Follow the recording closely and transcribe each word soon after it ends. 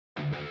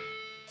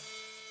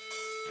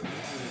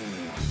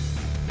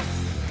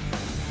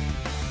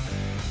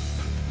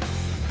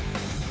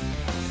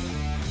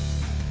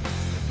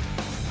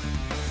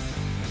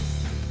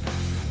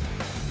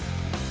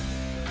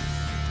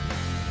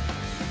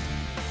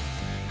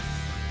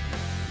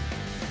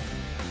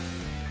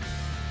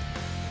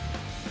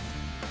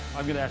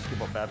I'm going to ask you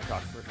about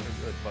Babcock first,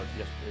 about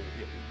yesterday.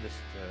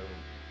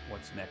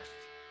 What's next?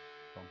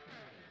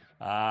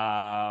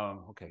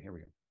 Okay, here we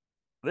go.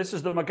 This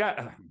is the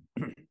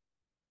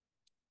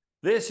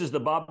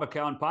Bob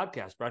McCown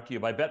podcast, brought to you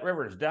by Bet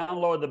Rivers.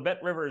 Download the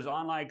Bet Rivers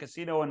online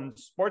casino and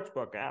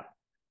sportsbook app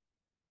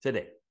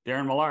today.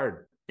 Darren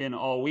Millard in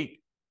all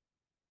week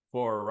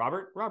for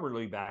Robert. Robert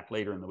will be back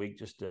later in the week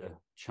just to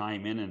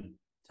chime in and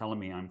telling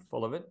me I'm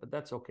full of it, but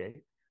that's okay.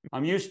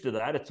 I'm used to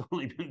that. It's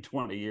only been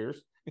 20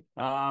 years.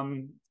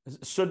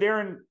 So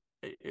Daren,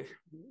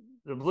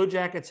 the Blue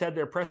Jackets had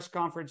their press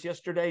conference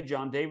yesterday.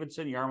 John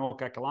Davidson, Jarmo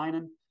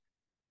Kekalainen.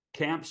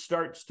 Camp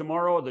starts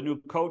tomorrow. The new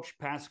coach,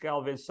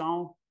 Pascal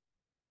Vincent.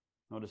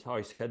 Notice how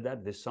he said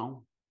that, Vincent.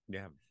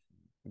 Yeah.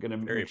 I'm going to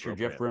make sure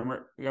Jeff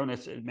Rimmer. I'm going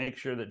to make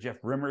sure that Jeff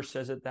Rimmer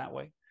says it that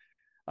way.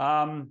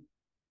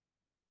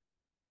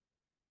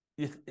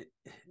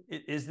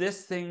 Is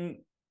this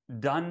thing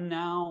done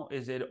now?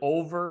 Is it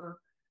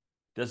over?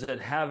 Does it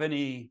have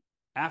any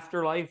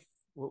afterlife?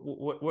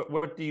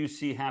 What do you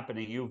see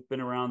happening? You've been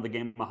around the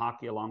game of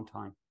hockey a long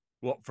time.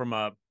 Well, from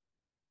a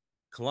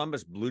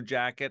Columbus Blue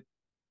Jacket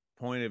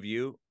point of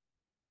view,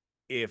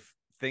 if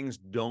things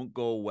don't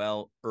go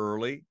well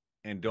early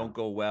and don't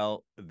go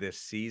well this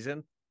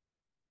season,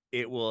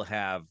 it will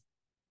have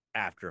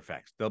after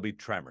effects. There'll be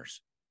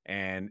tremors,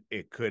 and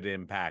it could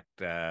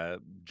impact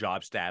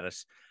job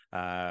status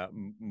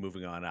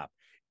moving on up.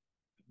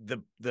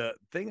 The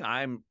thing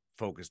I'm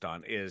focused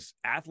on is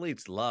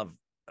athletes love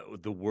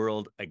the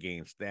world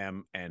against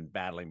them and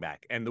battling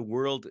back, and the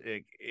world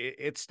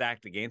it's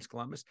stacked against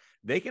Columbus.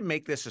 They can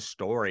make this a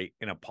story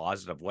in a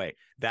positive way.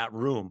 That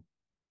room,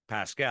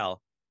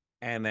 Pascal,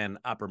 and then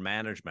upper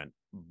management.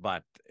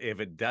 But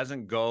if it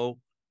doesn't go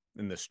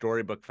in the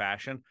storybook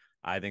fashion,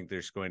 I think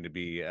there's going to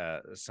be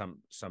some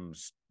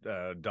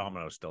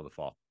dominoes still to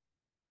fall.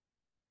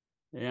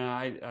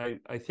 Yeah,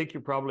 I think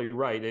you're probably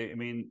right. I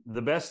mean,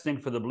 the best thing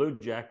for the Blue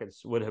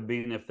Jackets would have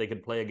been if they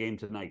could play a game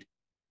tonight.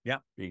 Yeah,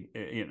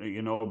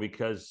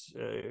 because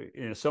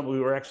we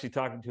were actually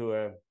talking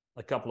to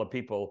a couple of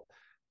people.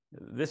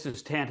 This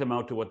is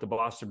tantamount to what the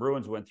Boston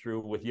Bruins went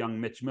through with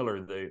young Mitch Miller,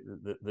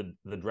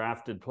 the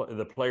drafted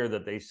the player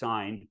that they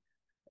signed,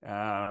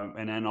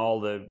 and then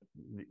all the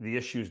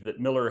issues that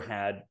Miller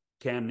had.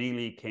 Cam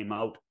Neely came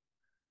out,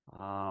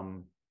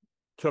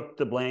 took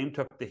the blame,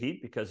 took the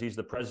heat because he's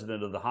the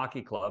president of the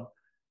hockey club,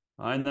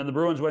 and then the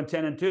Bruins went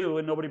 10-2,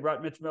 and nobody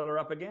brought Mitch Miller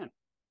up again.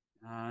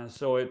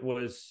 So it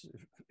was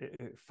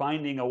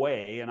finding a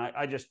way, and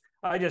I just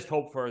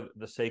hope for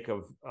the sake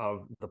of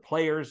the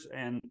players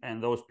and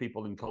those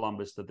people in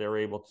Columbus that they're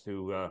able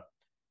to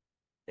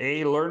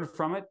learn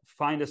from it,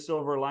 find a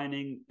silver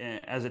lining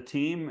as a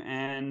team,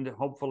 and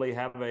hopefully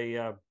have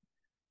a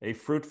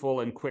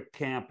fruitful and quick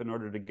camp in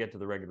order to get to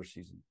the regular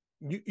season.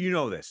 You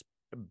know this.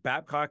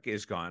 Babcock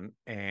is gone,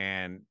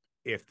 and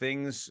if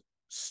things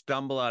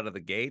stumble out of the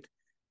gate,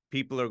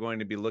 people are going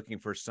to be looking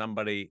for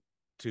somebody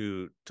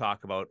to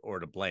talk about or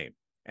to blame.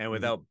 And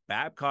without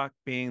Babcock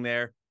being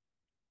there,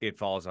 it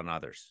falls on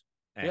others.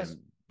 And yes.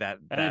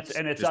 That's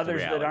it's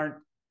others that aren't.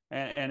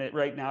 And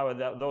right now,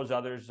 those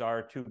others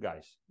are two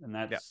guys, and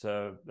that's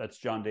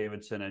John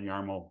Davidson and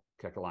Jarmo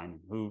Kekalainen,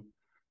 who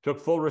took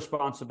full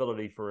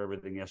responsibility for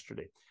everything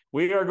yesterday.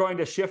 We are going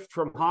to shift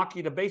from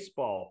hockey to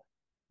baseball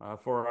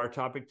for our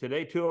topic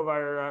today. Two of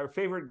our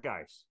favorite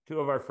guys,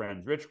 two of our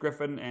friends, Rich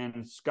Griffin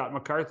and Scott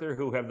MacArthur,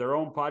 who have their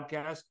own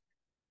podcast.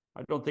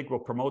 I don't think we'll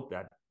promote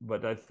that,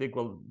 but I think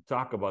we'll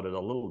talk about it a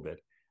little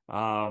bit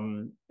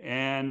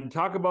and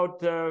talk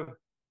about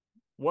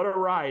what a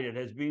ride it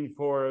has been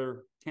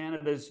for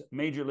Canada's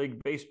Major League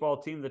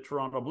Baseball team, the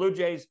Toronto Blue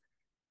Jays,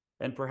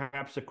 and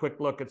perhaps a quick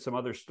look at some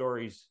other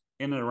stories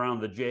in and around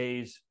the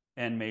Jays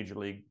and Major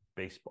League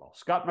Baseball.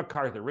 Scott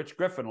MacArthur, Rich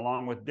Griffin,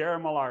 along with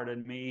Darren Millard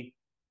and me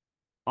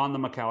on the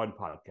McCown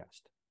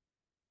podcast.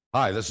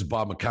 Hi, this is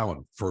Bob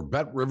McCown for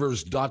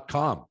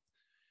BetRivers.com.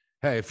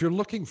 Hey, if you're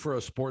looking for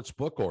a sports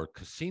book or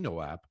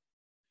casino app,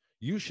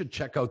 you should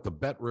check out the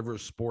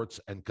BetRivers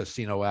Sports and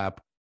Casino app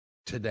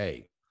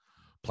today.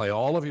 Play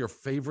all of your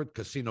favorite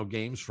casino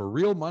games for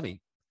real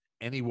money,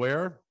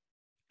 anywhere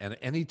and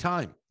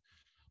anytime.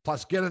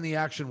 Plus, get in the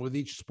action with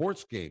each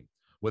sports game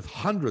with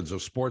hundreds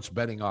of sports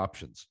betting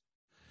options.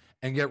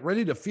 And get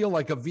ready to feel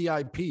like a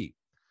VIP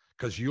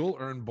because you'll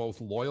earn both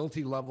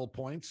loyalty level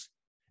points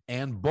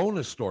and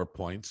bonus store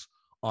points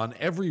on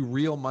every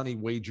real money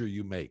wager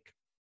you make.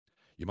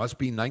 You must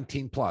be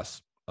 19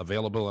 plus,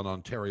 available in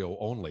Ontario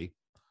only.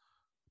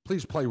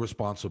 Please play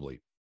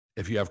responsibly.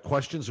 If you have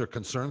questions or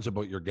concerns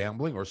about your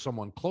gambling or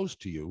someone close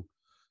to you,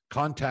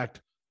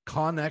 contact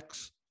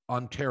Connex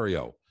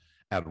Ontario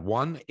at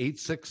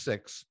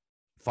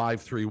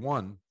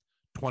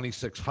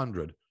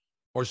 1-866-531-2600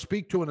 or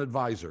speak to an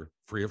advisor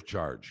free of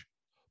charge.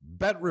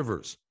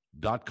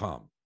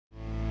 BetRivers.com.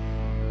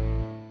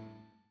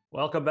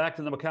 Welcome back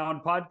to the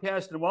McCown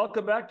podcast, and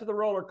welcome back to the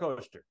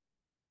Rollercoaster.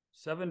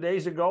 7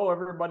 days ago,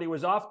 everybody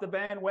was off the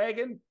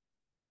bandwagon.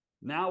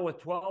 Now with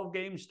 12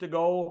 games to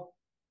go,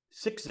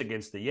 6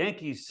 against the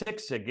Yankees,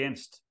 6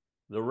 against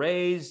the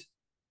Rays,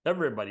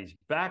 everybody's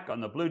back on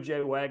the Blue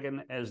Jay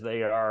wagon as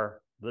they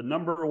are the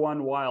number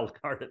one wild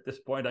card at this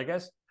point, I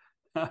guess,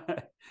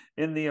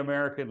 in the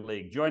American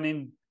League.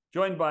 Joined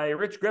by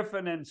Rich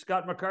Griffin and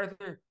Scott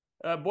MacArthur.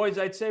 Boys,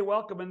 I'd say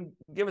welcome and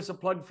give us a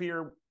plug for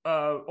your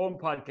own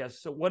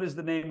podcast. So what is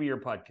the name of your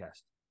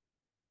podcast?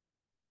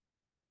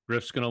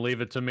 Griff's going to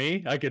leave it to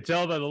me. I could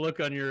tell by the look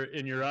in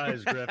your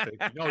eyes, Griff.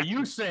 No,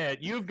 you say it.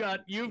 You've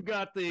got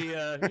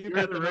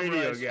the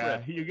radio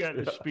guy. You got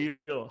the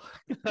spiel.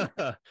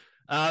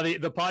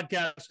 The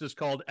podcast is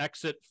called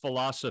Exit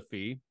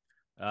Philosophy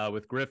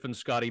with Griff and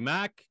Scotty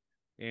Mack,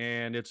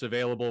 and it's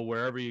available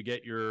wherever you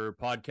get your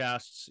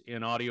podcasts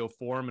in audio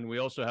form. And we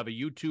also have a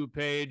YouTube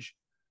page,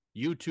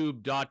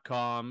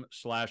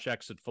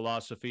 youtube.com/Exit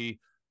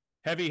Philosophy.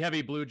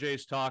 Heavy Blue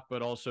Jays talk,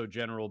 but also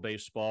general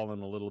baseball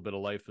and a little bit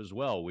of life as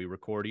well. We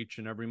record each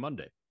and every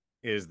Monday.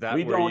 Is that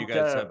where you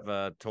guys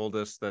have told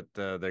us that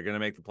they're going to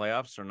make the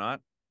playoffs or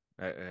not?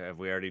 Have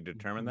we already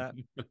determined that?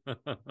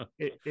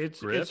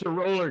 It's a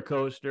roller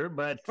coaster,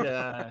 but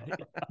we're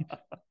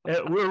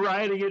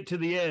riding it to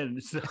the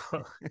end. So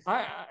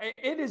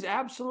it is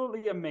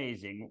absolutely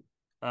amazing,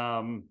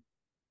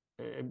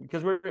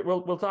 because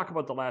we'll talk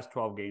about the last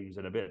 12 games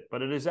in a bit,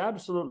 but it is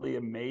absolutely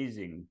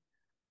amazing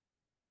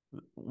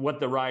what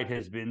the ride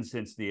has been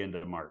since the end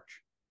of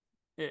March.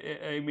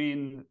 I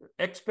mean,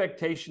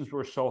 expectations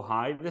were so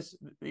high. This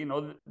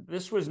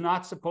was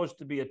not supposed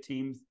to be a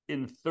team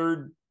in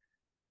third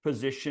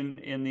position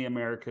in the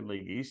American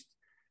League East.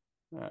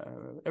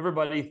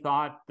 Everybody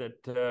thought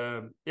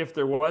that if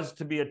there was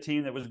to be a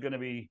team that was going to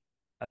be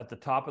at the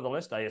top of the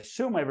list, I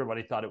assume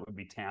everybody thought it would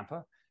be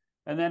Tampa.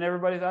 And then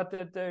everybody thought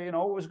that, it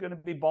was going to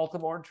be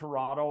Baltimore and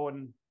Toronto,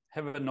 and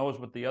heaven knows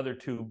what the other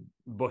two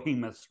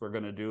behemoths were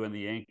going to do in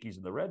the Yankees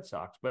and the Red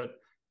Sox. But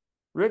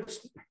Rich,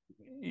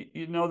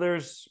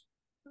 there's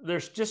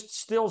just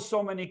still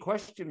so many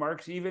question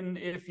marks, even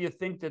if you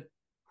think that,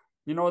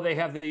 they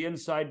have the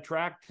inside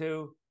track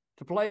to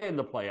play in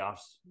the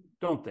playoffs,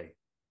 don't they?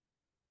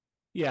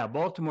 Yeah,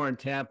 Baltimore and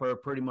Tampa are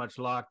pretty much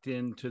locked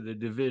into the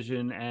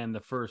division and the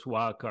first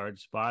wild card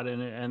spot,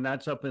 and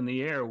that's up in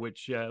the air,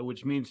 which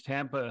means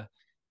Tampa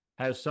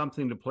has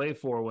something to play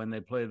for when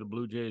they play the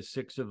Blue Jays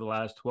 6 of the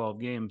last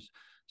 12 games.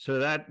 So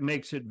that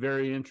makes it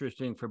very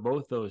interesting for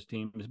both those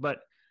teams.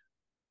 But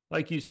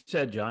like you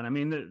said, John, I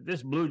mean,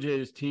 this Blue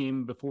Jays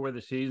team before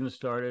the season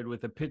started, with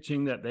the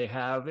pitching that they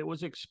have, it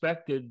was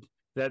expected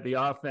that the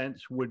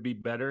offense would be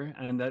better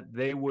and that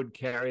they would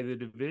carry the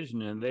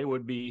division and they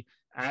would be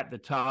at the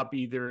top,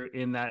 either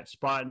in that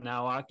spot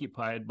now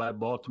occupied by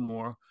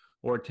Baltimore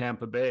or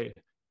Tampa Bay.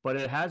 But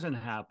it hasn't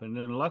happened.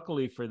 And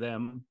luckily for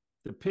them,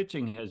 the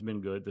pitching has been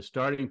good. The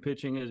starting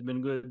pitching has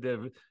been good.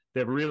 They've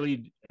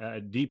really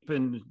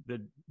deepened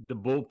the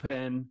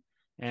bullpen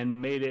and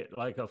made it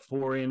like a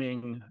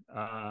 4-inning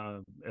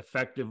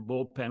effective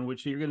bullpen,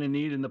 which you're going to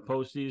need in the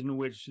postseason,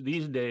 which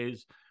these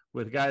days,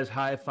 with guys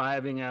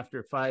high-fiving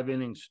after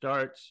 5-inning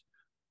starts,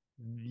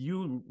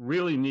 you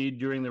really need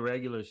during the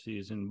regular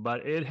season.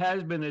 But it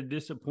has been a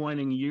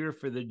disappointing year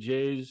for the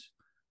Jays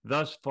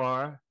thus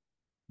far,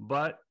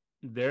 but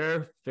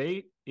their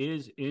fate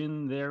is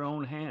in their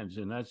own hands,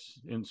 and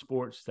that's in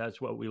sports. That's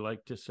what we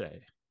like to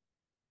say.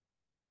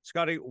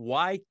 Scotty,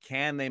 why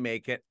can they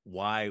make it?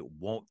 Why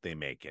won't they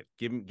make it?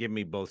 Give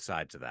me both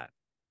sides of that.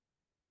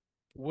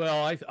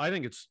 Well, I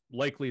think it's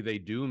likely they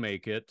do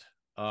make it.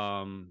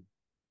 And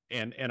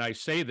I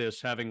say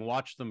this having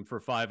watched them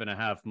for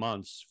 5.5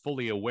 months,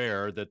 fully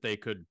aware that they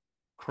could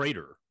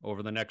crater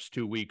over the next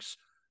 2 weeks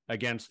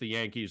against the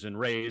Yankees and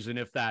Rays. And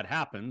if that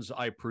happens,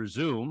 I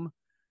presume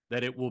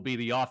that it will be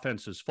the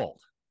offense's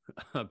fault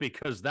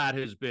because that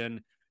has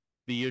been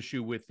the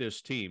issue with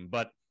this team.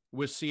 But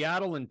with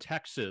Seattle and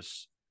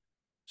Texas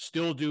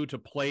still due to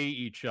play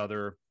each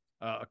other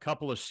a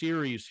couple of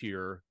series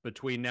here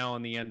between now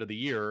and the end of the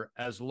year,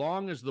 as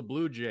long as the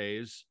Blue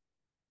Jays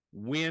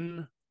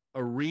win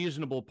a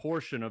reasonable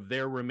portion of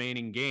their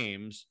remaining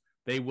games,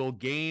 they will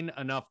gain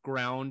enough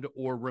ground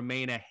or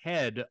remain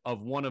ahead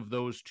of one of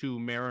those two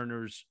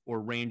Mariners or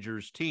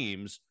Rangers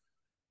teams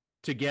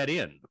to get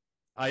in.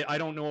 I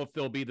don't know if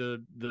they'll be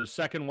the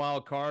second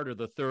wild card or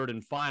the third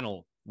and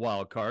final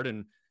wild card,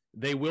 and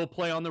they will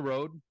play on the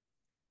road,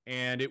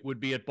 and it would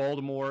be at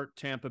Baltimore,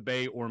 Tampa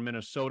Bay, or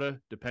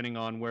Minnesota, depending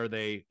on where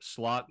they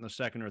slot in the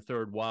second or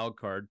third wild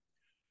card.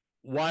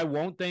 Why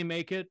won't they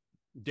make it,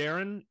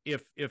 Daren?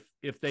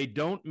 If they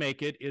don't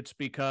make it, it's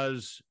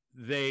because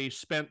they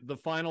spent the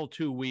final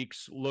 2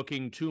 weeks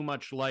looking too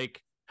much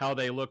like how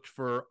they looked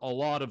for a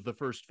lot of the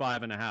first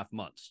 5.5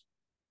 months.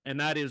 And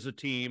that is a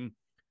team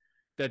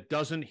that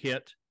doesn't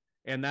hit,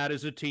 and that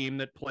is a team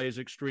that plays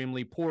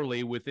extremely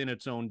poorly within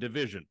its own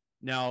division.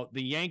 Now,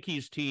 the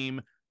Yankees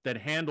team that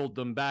handled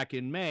them back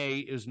in May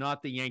is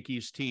not the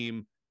Yankees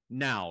team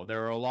now.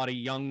 There are a lot of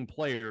young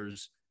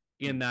players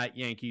in that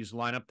Yankees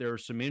lineup. There are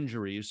some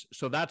injuries.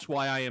 So that's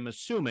why I am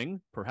assuming,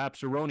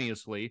 perhaps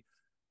erroneously,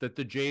 that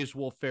the Jays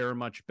will fare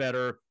much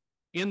better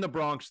in the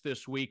Bronx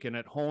this week and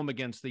at home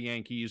against the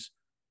Yankees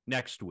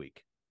next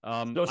week.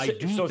 I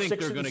do think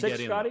they're going to get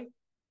in. Scotty?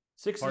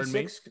 6 and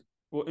 6.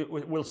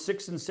 Will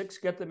 6 and 6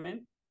 get them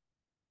in?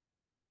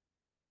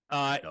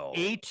 No.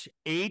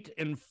 8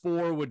 and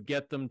 4 would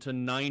get them to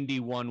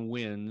 91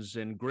 wins,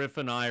 and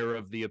Griffin and I are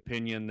of the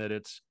opinion that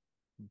it's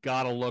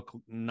got to look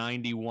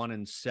 91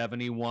 and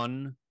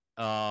 71.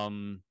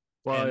 So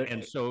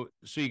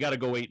you got to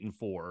go 8 and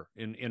 4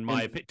 in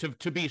my opinion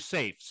to be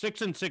safe.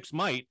 6 and 6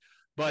 might,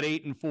 but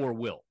 8 and 4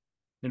 will.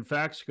 In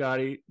fact,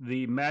 Scotty,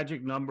 the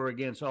magic number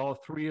against all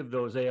three of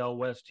those AL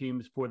West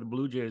teams for the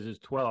Blue Jays is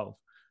 12.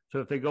 So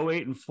if they go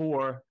 8 and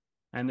 4,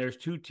 and there's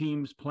two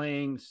teams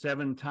playing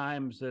 7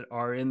 times that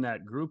are in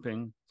that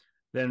grouping,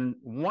 then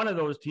one of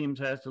those teams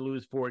has to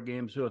lose 4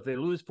 games. So if they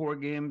lose 4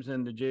 games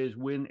and the Jays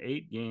win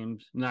 8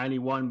 games,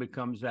 91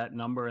 becomes that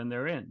number and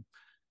they're in.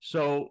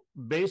 So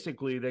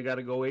basically they got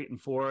to go 8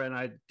 and 4. And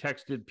I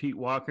texted Pete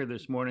Walker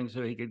this morning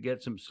so he could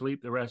get some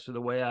sleep the rest of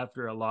the way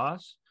after a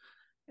loss.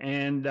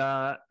 And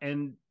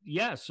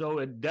yeah, so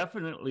it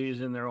definitely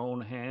is in their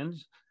own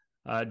hands.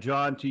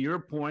 John, to your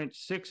point,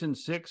 6 and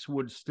 6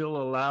 would still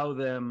allow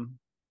them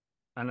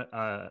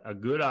a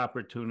good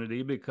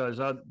opportunity, because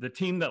the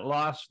team that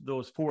lost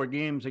those 4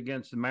 games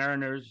against the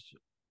Mariners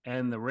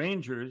and the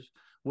Rangers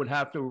would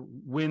have to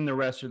win the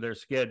rest of their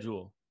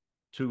schedule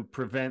to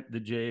prevent the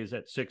Jays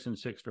at 6 and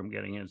 6 from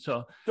getting in.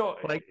 So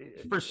like,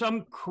 for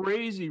some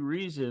crazy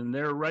reason,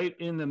 they're right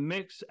in the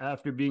mix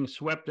after being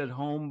swept at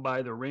home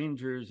by the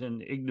Rangers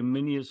and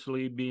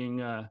ignominiously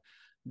being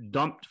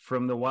dumped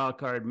from the wild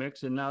card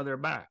mix, and now they're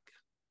back.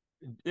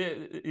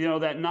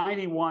 That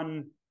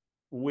 91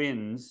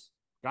 wins,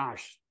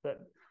 gosh,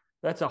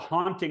 that's a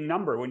haunting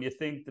number when you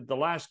think that the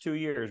last 2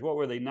 years, what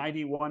were they,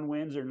 91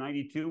 wins or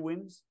 92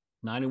 wins?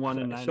 91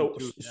 and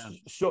 92.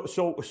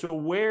 So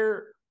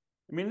where,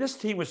 I mean, this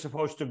team was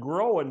supposed to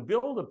grow and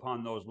build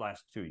upon those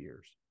last 2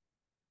 years.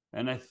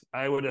 And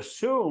I would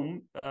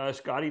assume,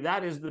 Scotty,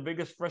 that is the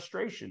biggest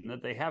frustration,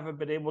 that they haven't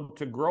been able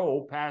to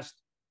grow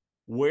past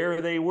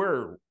where they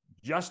were,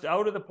 just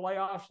out of the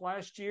playoffs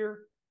last year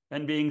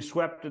and being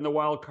swept in the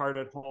wild card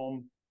at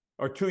home,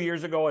 or 2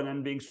 years ago, and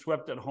then being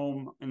swept at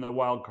home in the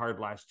wild card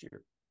last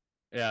year.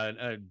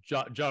 Yeah,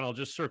 John, I'll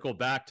just circle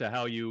back to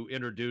how you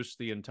introduced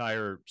the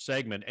entire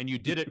segment, and you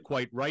did it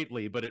quite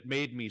rightly, but it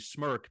made me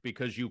smirk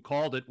because you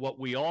called it what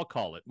we all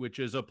call it, which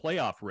is a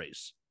playoff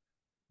race.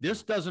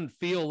 This doesn't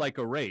feel like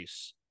a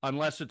race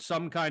unless it's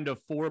some kind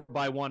of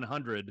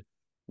 4x100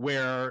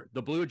 where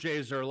the Blue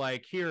Jays are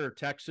like, here,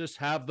 Texas,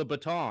 have the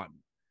baton.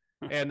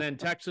 And then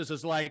Texas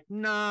is like,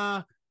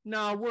 nah,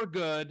 we're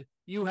good.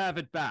 You have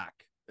it back.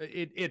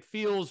 It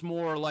feels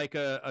more like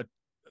a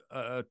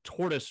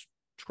tortoise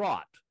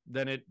trot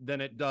than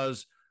it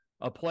does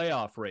a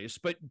playoff race.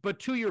 But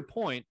to your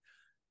point,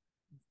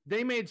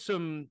 they made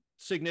some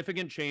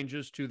significant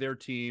changes to their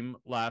team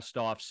last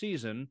off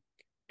season,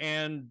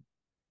 and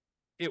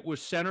it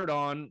was centered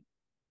on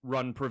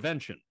run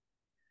prevention.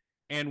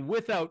 And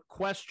without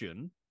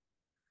question,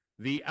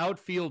 the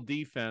outfield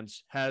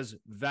defense has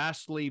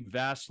vastly,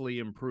 vastly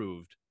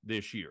improved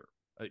this year.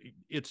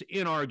 It's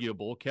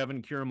inarguable.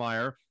 Kevin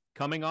Kiermaier,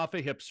 coming off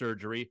a hip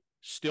surgery,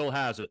 still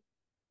has it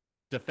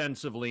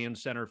defensively in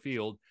center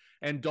field.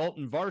 And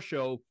Dalton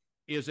Varsho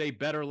is a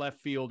better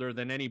left fielder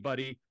than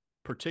anybody,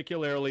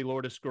 particularly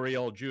Lourdes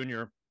Gurriel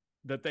Jr.,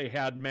 that they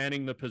had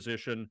manning the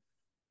position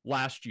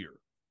last year.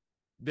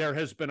 There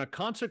has been a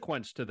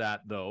consequence to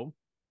that, though,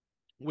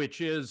 which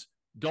is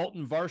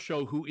Dalton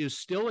Varsho, who is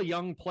still a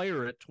young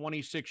player at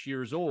 26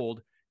 years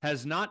old,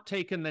 has not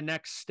taken the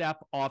next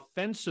step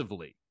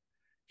offensively.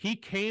 He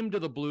came to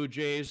the Blue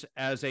Jays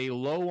as a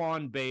low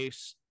on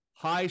base,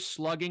 high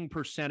slugging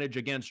percentage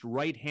against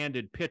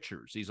right-handed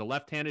pitchers. He's a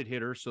left-handed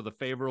hitter, so the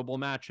favorable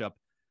matchup.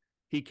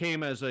 He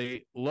came as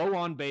a low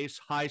on base,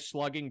 high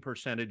slugging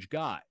percentage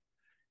guy.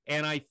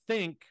 And I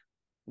think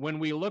when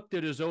we looked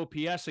at his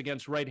OPS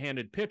against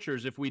right-handed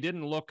pitchers, if we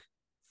didn't look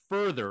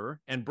further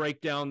and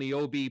break down the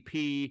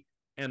OBP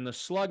and the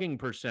slugging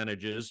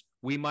percentages,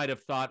 we might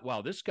have thought,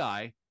 wow, this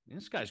guy's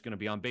going to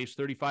be on base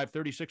 35,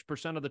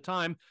 36% of the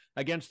time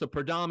against the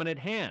predominant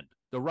hand,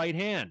 the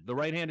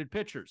right-handed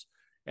pitchers.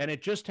 And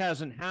it just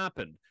hasn't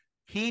happened.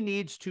 He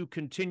needs to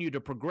continue to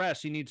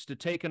progress. He needs to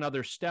take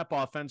another step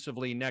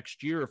offensively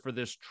next year for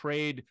this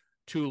trade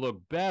to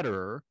look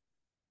better.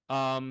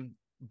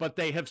 But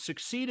they have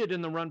succeeded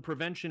in the run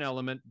prevention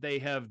element. They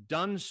have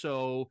done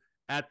so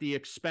at the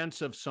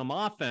expense of some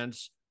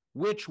offense,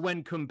 which,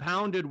 when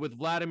compounded with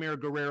Vladimir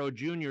Guerrero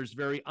Jr.'s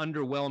very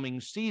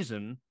underwhelming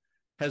season,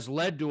 has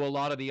led to a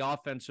lot of the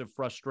offensive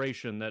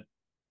frustration that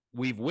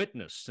we've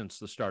witnessed since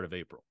the start of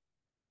April.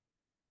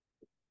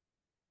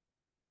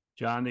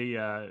 John,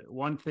 the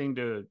one thing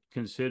to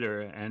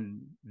consider,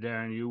 and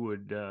Daren, you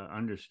would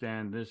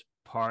understand this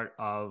part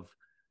of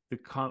the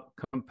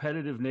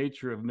competitive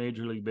nature of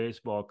Major League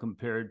Baseball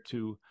compared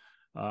to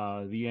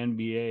the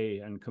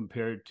NBA and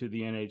compared to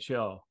the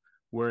NHL,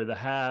 where the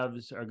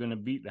haves are going to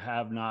beat the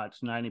have-nots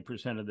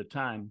 90% of the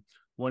time,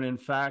 when in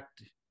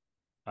fact,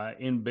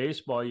 in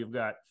baseball, you've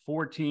got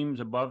 4 teams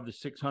above the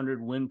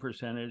 600 win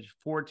percentage,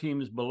 4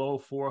 teams below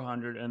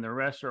 400, and the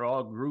rest are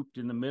all grouped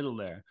in the middle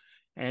there.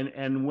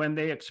 And when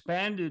they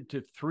expanded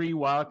to 3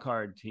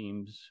 wildcard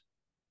teams,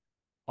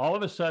 all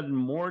of a sudden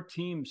more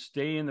teams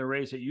stay in the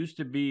race. It used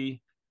to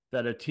be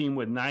that a team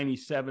with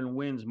 97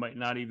 wins might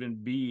not even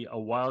be a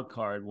wild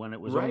card when it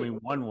was only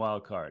one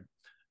wild card.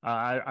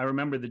 I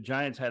remember the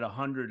Giants had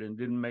 100 and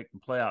didn't make the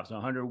playoffs.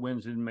 100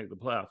 wins didn't make the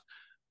playoffs.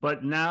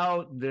 But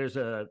now there's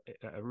a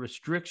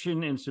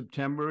restriction in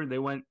September. They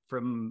went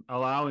from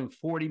allowing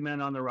 40 men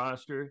on the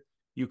roster.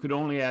 You could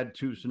only add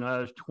 2. So now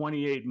there's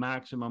 28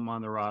 maximum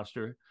on the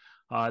roster.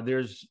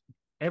 There's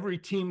every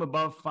team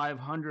above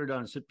 500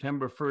 on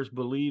September 1st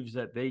believes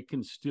that they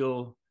can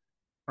still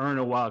earn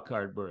a wild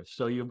card berth.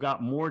 So you've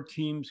got more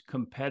teams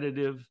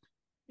competitive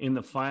in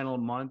the final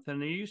month.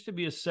 And there used to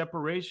be a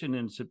separation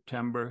in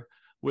September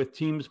with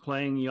teams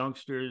playing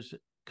youngsters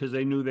because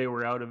they knew they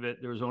were out of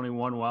it. There was only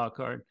one wild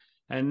card.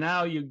 And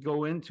now you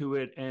go into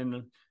it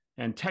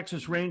and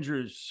Texas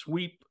Rangers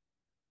sweep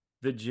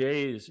the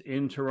Jays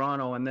in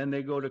Toronto, and then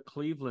they go to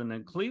Cleveland,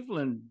 and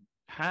Cleveland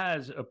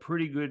has a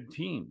pretty good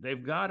team.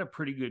 They've got a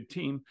pretty good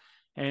team.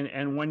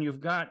 And when you've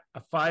got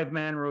a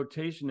 5-man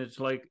rotation, it's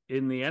like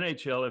in the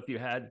NHL, if you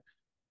had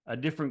a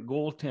different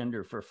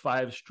goaltender for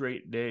 5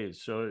 straight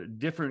days. So a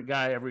different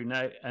guy every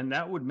night, and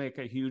that would make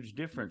a huge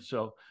difference.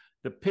 So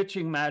the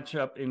pitching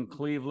matchup in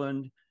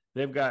Cleveland,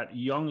 they've got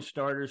young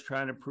starters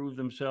trying to prove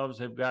themselves.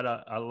 They've got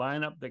a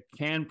lineup that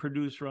can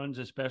produce runs,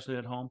 especially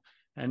at home.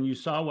 And you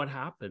saw what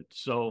happened.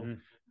 So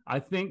I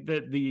think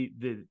that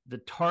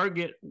the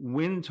target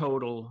win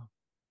total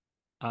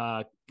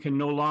can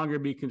no longer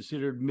be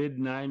considered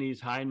mid-90s,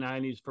 high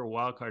 90s for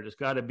wild card. It's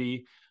got to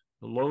be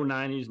the low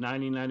 90s,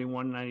 90,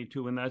 91,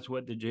 92, and that's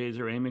what the Jays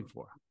are aiming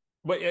for.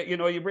 But,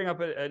 you bring up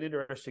an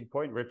interesting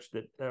point, Rich,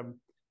 that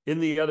in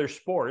the other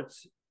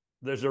sports,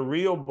 there's a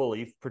real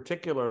belief,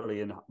 particularly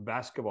in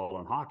basketball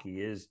and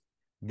hockey, is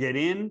get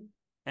in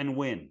and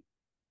win.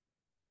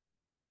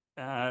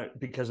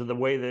 Because of the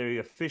way the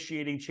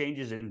officiating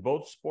changes in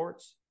both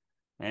sports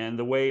and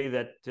the way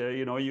that,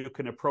 you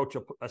can approach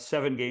a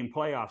 7-game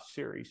playoff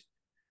series.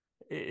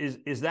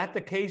 Is that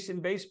the case in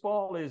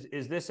baseball?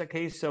 Is this a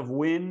case of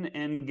win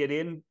and get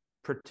in,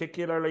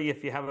 particularly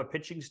if you have a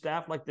pitching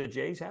staff like the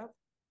Jays have?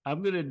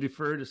 I'm going to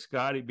defer to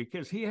Scotty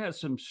because he has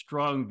some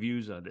strong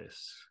views on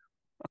this.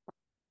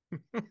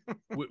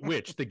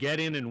 Which, the get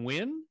in and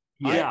win?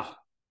 Yeah.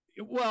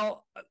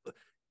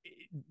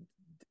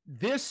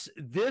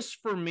 This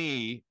for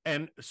me,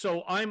 and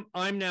so I'm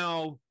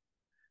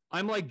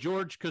like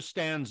George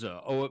Costanza.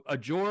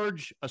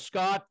 A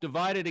Scot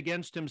divided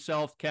against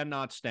himself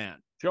cannot stand.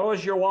 Show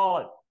us your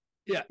wallet.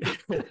 Yeah.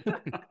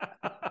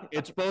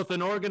 It's both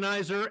an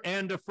organizer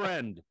and a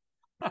friend.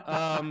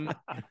 And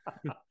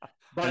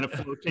a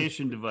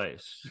flotation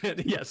device.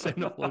 Yes,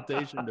 and a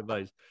flotation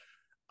device.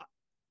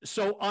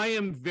 So I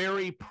am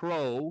very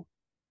pro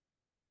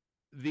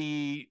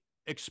the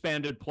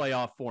expanded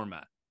playoff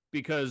format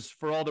because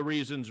for all the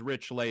reasons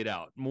Rich laid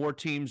out, more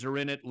teams are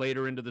in it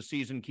later into the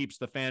season, keeps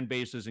the fan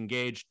bases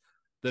engaged.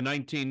 The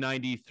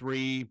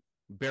 1993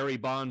 Barry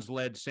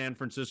Bonds-led San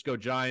Francisco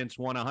Giants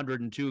won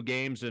 102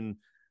 games and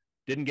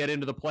didn't get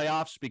into the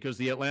playoffs because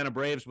the Atlanta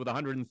Braves with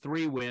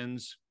 103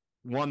 wins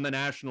won the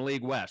National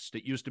League West.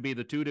 It used to be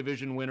the 2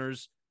 division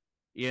winners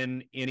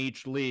in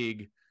each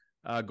league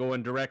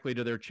going directly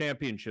to their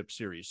championship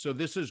series. So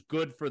this is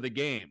good for the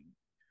game.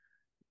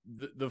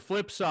 The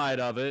flip side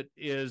of it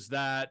is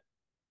that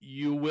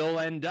you will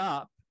end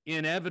up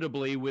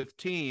inevitably with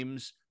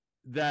teams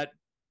that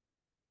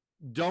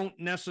don't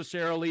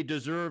necessarily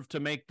deserve to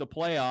make the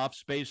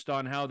playoffs based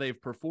on how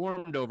they've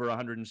performed over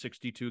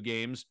 162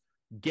 games,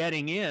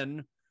 getting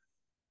in.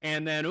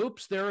 And then,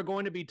 there are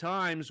going to be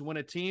times when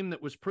a team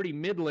that was pretty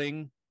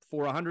middling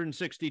for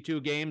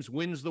 162 games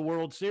wins the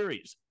World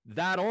Series.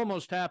 That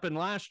almost happened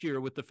last year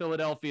with the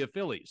Philadelphia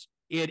Phillies.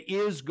 It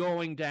is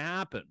going to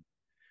happen.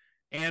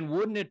 And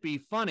wouldn't it be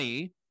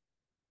funny,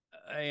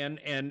 and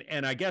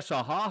I guess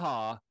a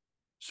ha-ha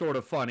sort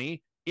of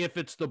funny, if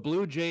it's the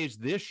Blue Jays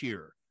this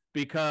year?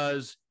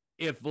 Because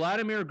if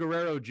Vladimir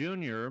Guerrero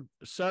Jr.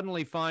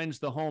 suddenly finds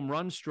the home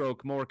run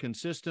stroke more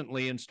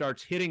consistently and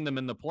starts hitting them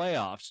in the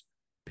playoffs,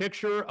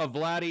 picture a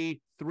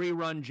Vladdy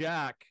 3-run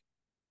jack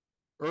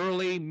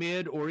early,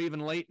 mid, or even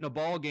late in a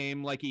ball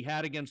game like he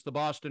had against the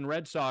Boston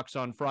Red Sox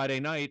on Friday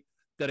night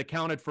that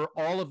accounted for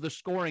all of the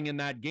scoring in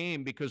that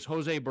game because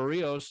Jose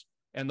Barrios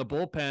and the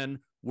bullpen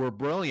were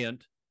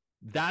brilliant.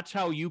 That's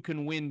how you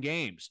can win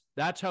games.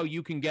 That's how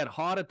you can get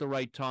hot at the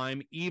right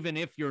time, even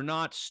if you're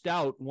not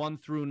stout 1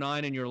 through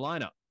 9 in your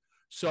lineup.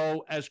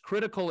 So as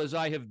critical as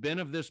I have been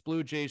of this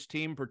Blue Jays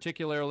team,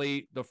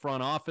 particularly the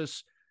front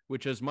office,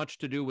 which has much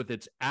to do with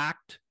its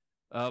act,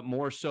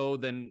 more so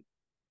than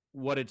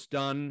what it's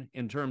done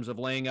in terms of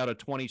laying out a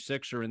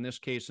 26, or in this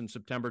case in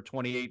September,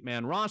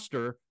 28-man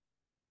roster,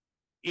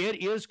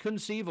 it is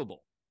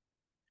conceivable.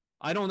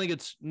 I don't think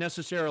it's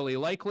necessarily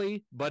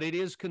likely, but it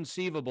is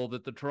conceivable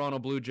that the Toronto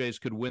Blue Jays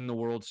could win the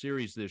World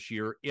Series this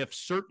year if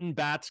certain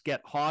bats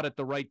get hot at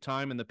the right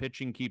time and the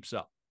pitching keeps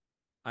up.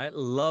 I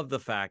love the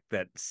fact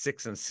that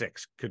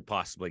 6-6 could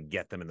possibly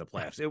get them in the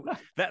playoffs.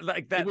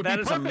 That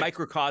is a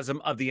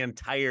microcosm of the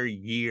entire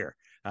year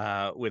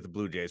with the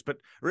Blue Jays. But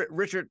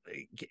Richard,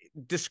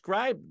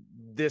 describe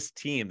this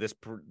team,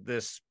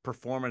 this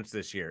performance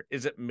this year?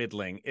 Is it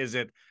middling? Is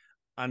it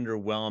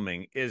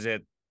underwhelming? Is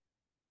it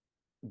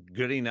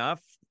good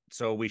enough?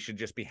 So we should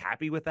just be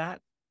happy with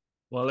that?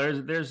 Well,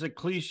 there's a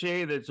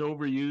cliche that's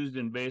overused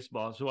in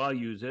baseball, so I'll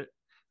use it.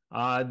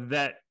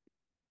 That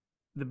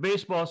the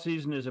baseball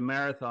season is a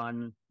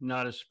marathon,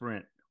 not a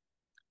sprint.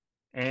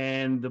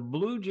 And the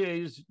Blue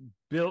Jays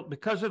built,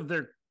 because of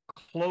their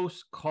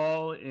close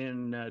call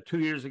in 2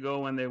 years ago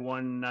when they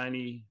won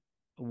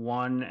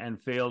 91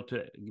 and failed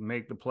to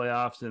make the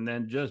playoffs, and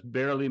then just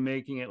barely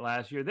making it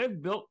last year.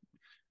 The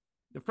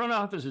front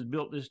office has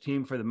built this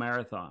team for the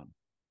marathon.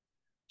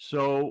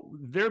 So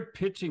their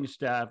pitching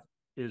staff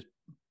is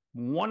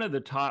one of the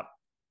top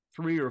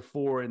 3 or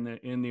 4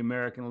 in the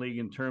American League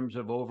in terms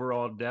of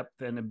overall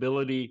depth and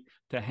ability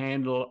to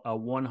handle a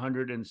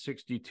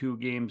 162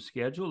 game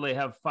schedule. They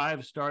have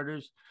 5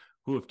 starters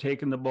who have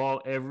taken the ball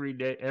every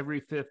day,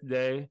 every 5th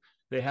day.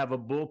 They have a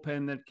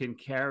bullpen that can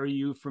carry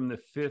you from the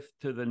 5th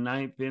to the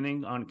 9th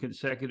inning on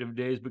consecutive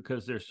days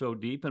because they're so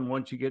deep. And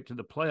once you get to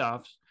the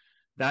playoffs,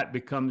 that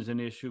becomes an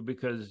issue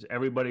because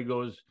everybody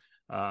goes,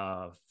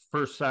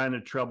 first sign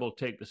of trouble,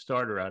 take the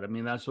starter out. I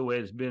mean, that's the way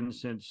it's been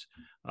since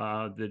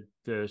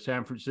the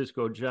San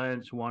Francisco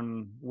Giants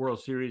won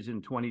World Series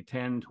in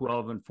 2010,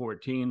 12, and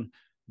 14,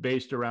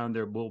 based around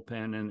their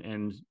bullpen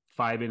and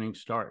 5-inning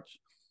starts.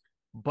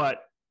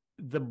 But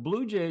the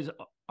Blue Jays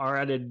are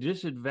at a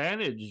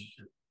disadvantage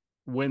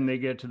when they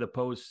get to the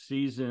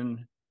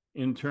postseason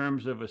in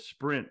terms of a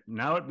sprint.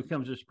 Now it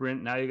becomes a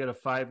sprint. Now you got a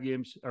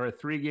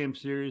 3-game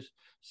series,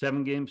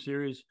 7-game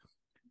series.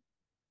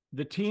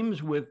 The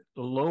teams with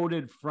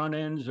loaded front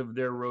ends of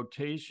their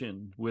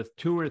rotation, with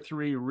 2 or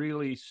 3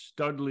 really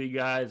studly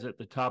guys at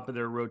the top of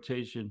their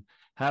rotation,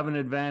 have an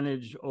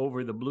advantage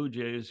over the Blue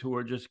Jays, who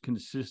are just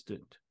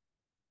consistent.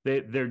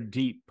 They're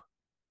deep.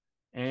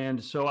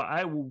 And so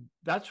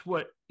that's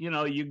what,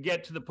 you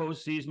get to the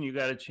postseason, you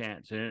got a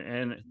chance.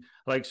 And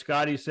like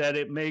Scotty said,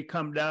 it may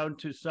come down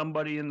to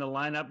somebody in the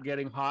lineup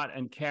getting hot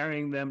and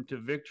carrying them to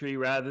victory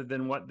rather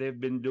than what they've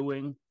been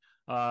doing.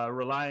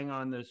 Relying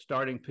on the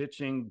starting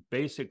pitching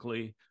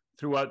basically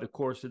throughout the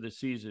course of the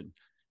season.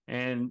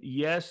 And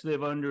yes, they've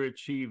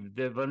underachieved.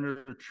 They've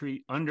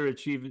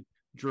underachieved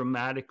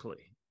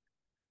dramatically.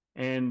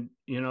 And,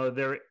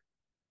 they're,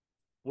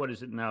 what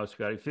is it now,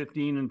 Scotty?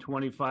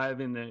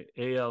 15-25 in the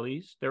AL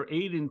East. They're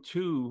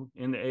 8-2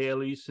 in the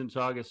AL East since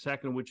August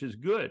 2nd, which is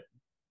good.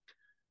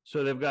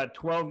 So they've got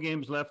 12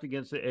 games left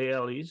against the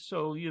AL East.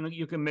 So,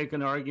 you can make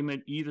an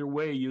argument either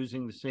way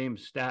using the same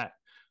stat.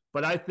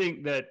 But I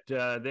think that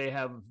they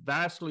have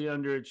vastly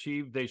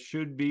underachieved. They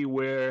should be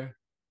where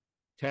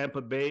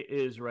Tampa Bay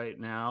is right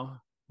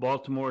now.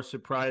 Baltimore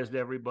surprised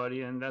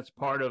everybody, and that's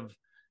part of,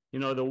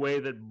 the way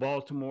that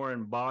Baltimore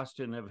and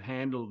Boston have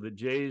handled the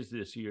Jays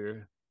this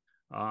year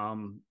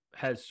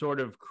has sort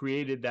of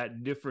created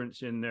that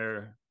difference in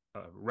their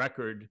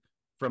record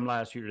from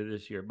last year to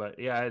this year. But,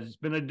 yeah, it's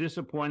been a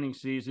disappointing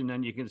season,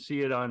 and you can see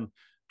it on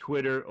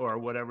Twitter or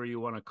whatever you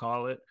want to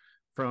call it,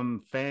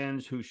 from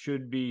fans who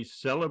should be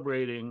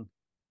celebrating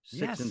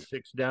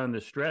 6-6 down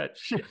the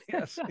stretch.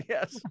 Yes.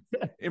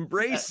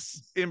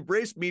 Embrace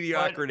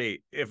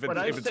mediocrity if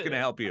it's going to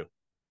help you.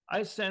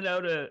 I sent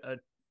out a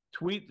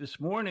tweet this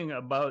morning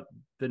about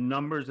the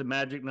numbers, the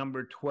magic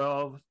number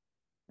 12,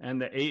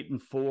 and the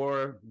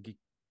 8-4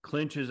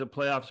 clinches a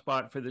playoff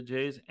spot for the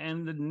Jays,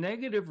 and the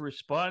negative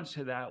response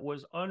to that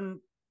was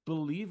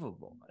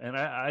unbelievable. And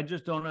I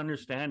just don't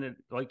understand it.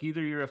 Like,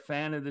 either you're a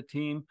fan of the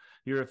team,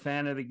 you're a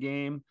fan of the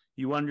game,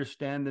 you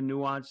understand the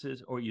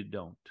nuances, or you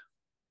don't.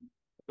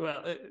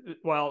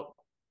 Well,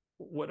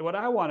 what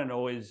I want to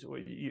know is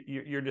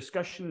your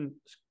discussion,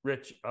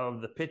 Rich,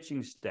 of the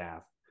pitching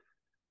staff.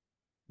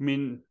 I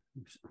mean,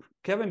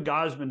 Kevin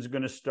Gausman's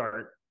going to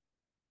start.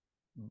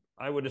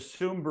 I would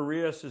assume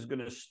Barrios is going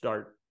to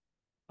start.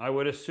 I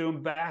would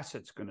assume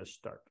Bassett's going to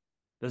start.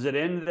 Does it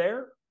end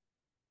there?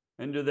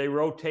 And do they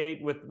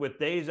rotate with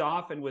days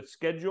off and with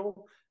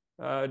schedule?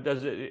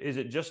 Is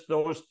it just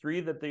those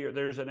 3 that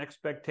there's an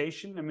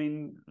expectation? I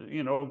mean,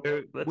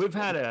 we've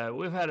had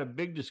a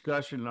big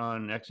discussion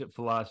on exit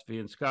philosophy,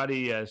 and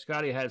Scotty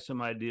has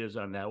some ideas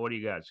on that. What do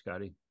you got,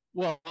 Scotty?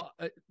 Well,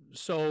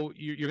 so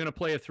you're going to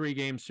play a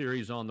 3-game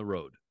series on the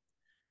road.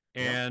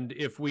 And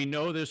if we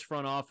know this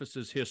front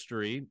office's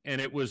history,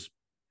 and it was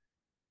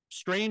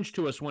strange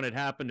to us when it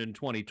happened in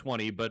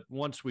 2020, but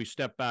once we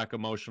stepped back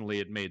emotionally,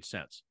 it made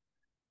sense.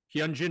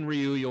 Hyunjin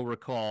Ryu, you'll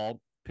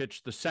recall,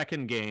 pitched the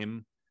 2nd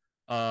game,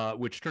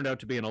 which turned out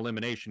to be an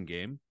elimination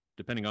game.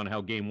 Depending on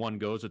how game 1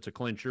 goes, it's a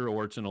clincher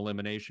or it's an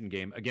elimination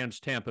game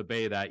against Tampa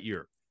Bay that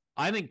year.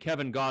 I think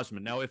Kevin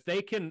Gausman, now if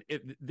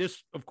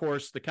this, of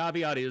course, the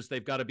caveat is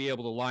they've got to be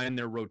able to line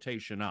their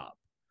rotation up,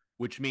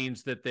 which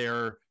means that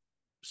they're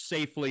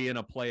safely in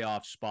a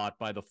playoff spot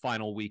by the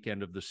final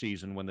weekend of the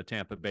season when the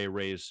Tampa Bay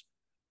Rays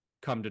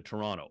come to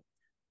Toronto.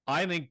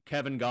 I think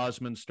Kevin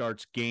Gausman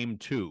starts game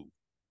 2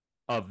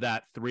 of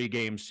that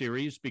 3-game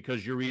series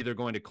because you're either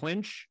going to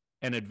clinch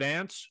and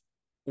advance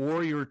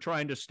or you're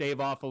trying to stave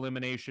off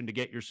elimination to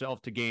get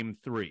yourself to game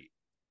 3.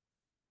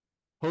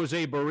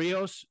 Jose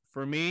Barrios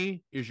for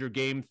me, is your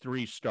game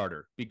 3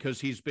 starter because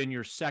he's been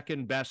your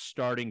second best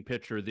starting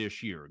pitcher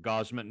this year,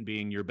 Gosman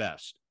being your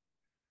best.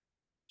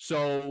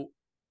 So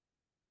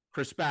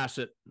Chris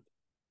Bassett,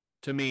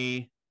 to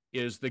me,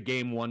 is the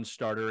game 1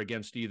 starter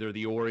against either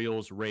the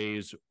Orioles,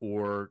 Rays,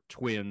 or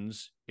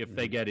Twins. If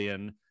they get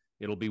in,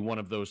 it'll be one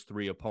of those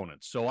 3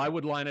 opponents. So I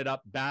would line it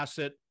up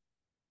Bassett,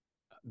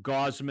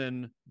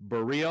 Gosman,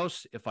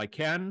 Barrios, if I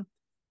can.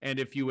 And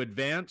if you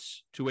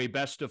advance to a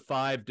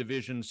best-of-5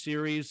 division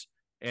series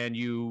and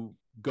you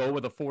go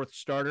with a 4th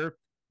starter,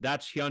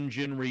 that's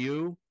Hyunjin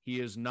Ryu. He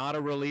is not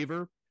a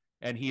reliever,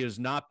 and he is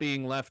not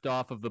being left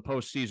off of the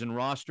postseason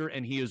roster,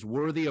 and he is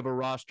worthy of a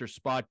roster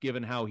spot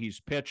given how he's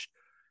pitched.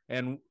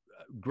 And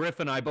Griff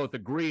and I both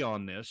agree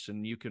on this,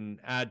 and you can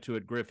add to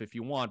it, Griff, if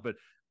you want, but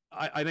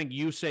I think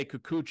Yusei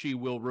Kikuchi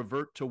will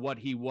revert to what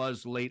he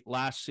was late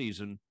last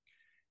season,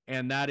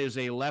 and that is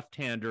a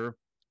left-hander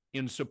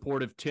in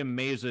support of Tim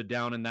Meza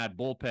down in that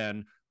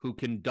bullpen who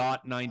can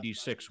dot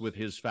 96 with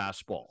his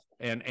fastball.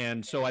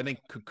 And so I think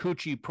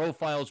Kikuchi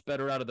profiles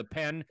better out of the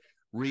pen.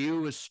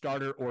 Ryu is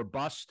starter or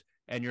bust,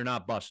 and you're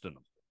not busting him.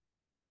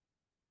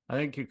 I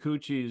think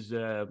Kikuchi's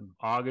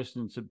August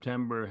and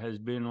September has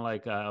been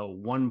like a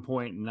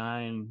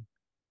 1.9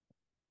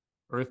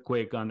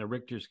 earthquake on the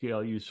Richter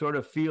scale. You sort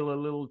of feel a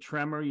little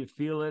tremor, you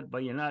feel it,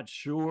 but you're not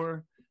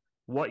sure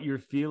what you're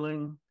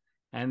feeling.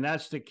 And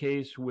that's the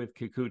case with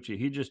Kikuchi.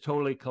 He just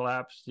totally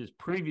collapsed his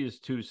previous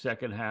 2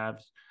 second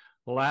halves.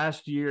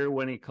 Last year,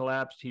 when he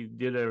collapsed, he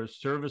did a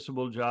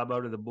serviceable job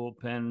out of the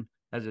bullpen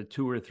as a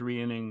 2 or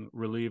 3 inning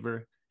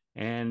reliever.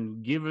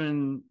 And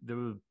given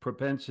the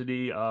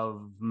propensity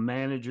of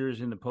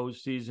managers in the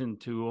postseason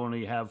to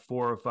only have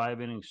 4 or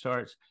 5 inning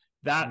starts,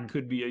 that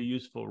could be a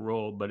useful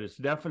role, but it's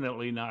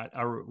definitely not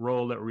a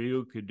role that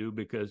Ryu could do,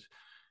 because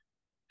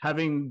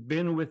having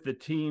been with the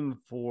team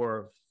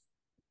for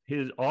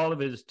all of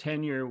his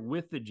tenure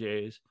with the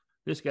Jays,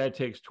 this guy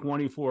takes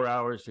 24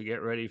 hours to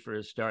get ready for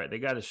his start. They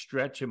got to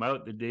stretch him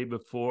out the day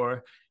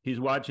before. He's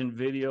watching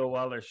video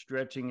while they're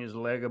stretching his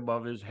leg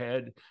above his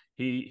head.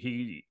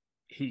 He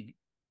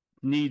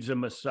needs a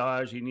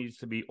massage. He needs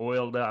to be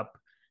oiled up.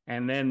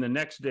 And then the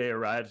next day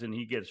arrives and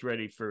he gets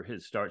ready for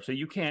his start. So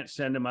you can't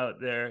send him out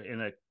there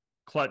in a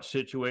clutch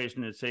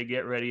situation and say,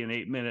 get ready in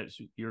 8 minutes,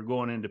 you're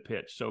going into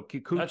pitch. So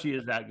Kikuchi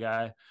is that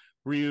guy.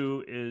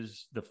 Ryu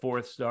is the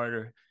 4th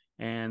starter.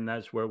 And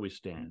that's where we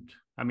stand.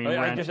 I mean,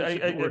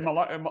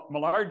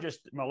 Millard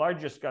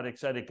just got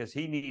excited because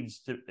he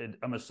needs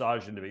a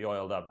massage and to be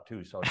oiled up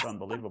too. So it's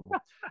unbelievable.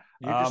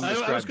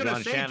 I was going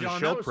to say,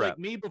 John, that was like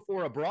me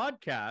before a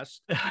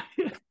broadcast.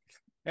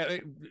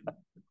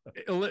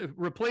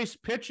 Replace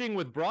pitching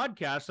with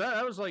broadcast.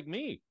 That was like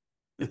me.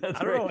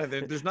 I don't know.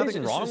 There's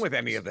nothing wrong with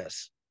any of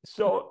this.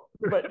 So,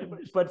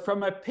 but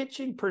from a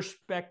pitching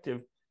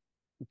perspective,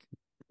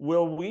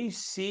 will we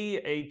see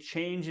a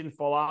change in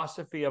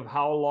philosophy of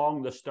how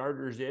long the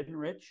starter's in,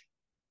 Rich?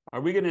 Are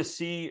we going to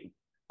see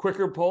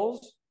quicker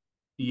pulls?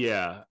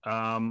 Yeah.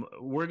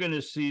 We're going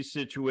to see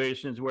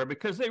situations where,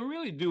 because they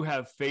really do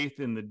have faith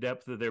in the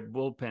depth of their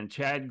bullpen.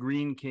 Chad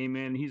Green came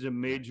in. He's a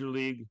major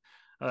league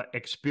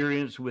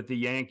experience with the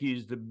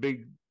Yankees, the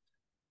big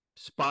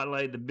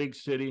spotlight, the big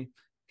city.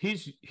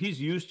 He's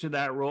used to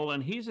that role,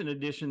 and he's an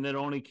addition that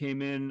only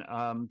came in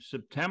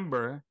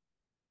September.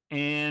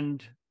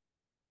 And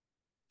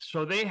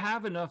so they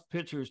have enough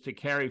pitchers to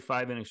carry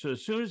 5 innings. So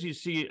as soon as you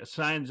see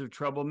signs of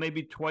trouble,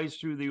 maybe twice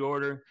through the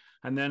order,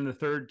 and then the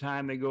 3rd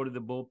time they go to the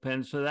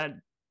bullpen. So that,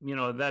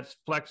 that's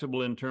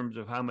flexible in terms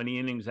of how many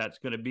innings that's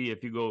going to be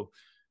if you go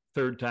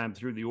 3rd time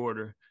through the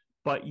order.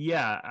 But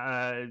yeah,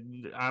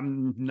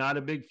 I'm not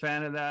a big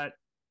fan of that.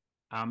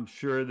 I'm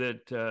sure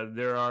that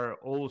there are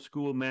old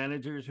school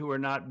managers who are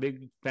not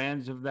big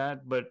fans of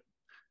that. But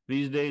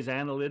these days,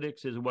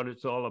 analytics is what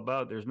it's all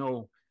about. There's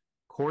no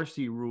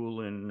Corsi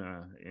rule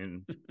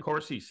in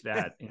Corsi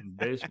stat in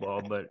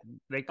baseball, but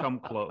they come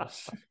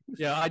close.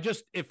 Yeah,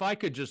 if I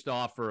could just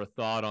offer a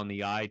thought on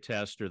the eye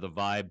test or the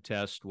vibe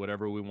test,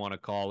 whatever we want to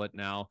call it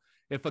now.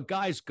 If a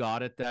guy's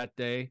got it that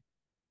day,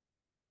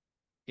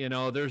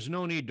 there's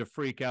no need to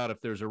freak out if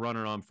there's a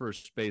runner on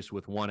first base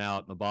with 1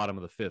 out in the bottom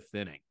of the 5th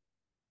inning.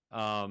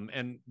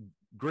 And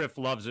Griff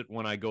loves it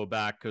when I go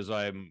back because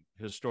I'm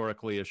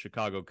historically a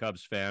Chicago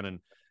Cubs fan, and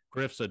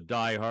Griff's a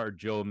diehard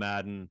Joe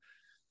Madden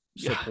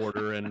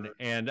supporter,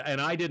 and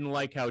I didn't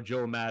like how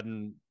Joe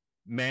Madden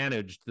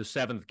managed the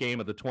 7th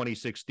game of the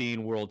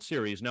 2016 World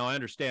Series. Now I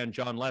understand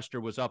John Lester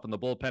was up in the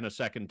bullpen a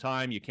 2nd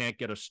time. You can't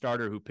get a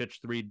starter who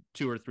pitched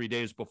 2 or 3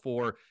 days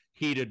before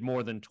heated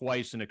more than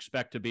twice and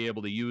expect to be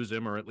able to use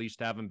him or at least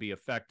have him be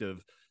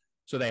effective.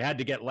 So they had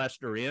to get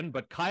Lester in,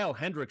 but Kyle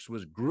Hendricks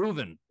was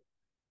grooving.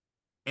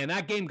 And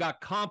that game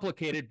got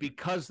complicated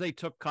because they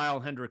took Kyle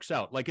Hendricks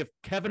out. Like if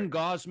Kevin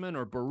Gosman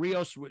or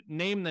Barrios,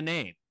 name the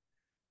name,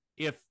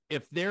 if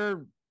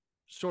they're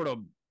sort of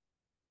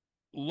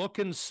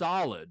looking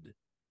solid,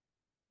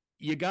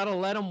 you got to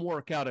let them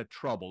work out of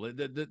trouble.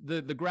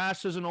 The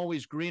grass isn't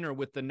always greener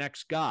with the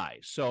next guy.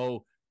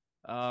 So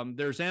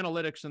There's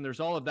analytics and there's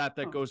all of that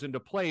goes into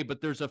play, but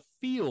there's a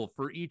feel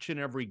for each and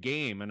every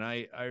game. And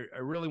I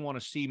really want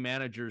to see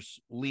managers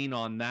lean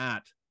on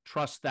that,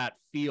 trust that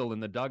feel in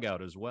the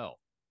dugout as well.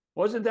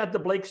 Wasn't that the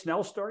Blake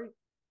Snell story?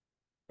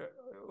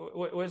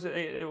 Was it?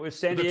 It was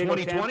San Diego, the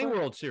 2020 Tampa?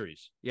 World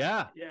Series.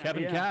 Yeah.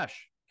 Kevin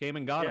Cash came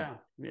and got him.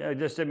 Yeah.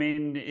 I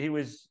mean, he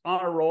was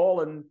on a roll,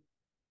 and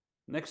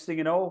next thing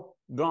you know,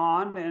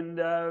 gone, and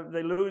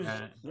they lose.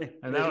 They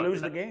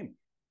lose the game.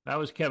 That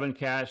was Kevin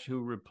Cash,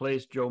 who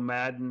replaced Joe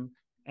Madden.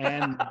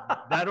 And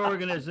that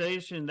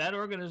organization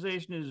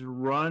is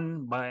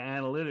run by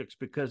analytics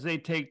because they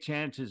take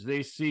chances.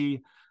 They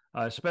see,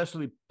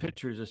 especially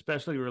pitchers,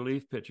 especially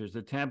relief pitchers.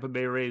 The Tampa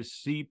Bay Rays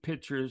see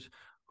pitchers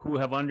who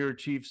have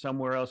underachieved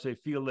somewhere else. They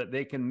feel that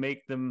they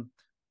can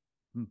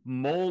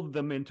mold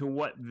them into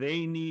what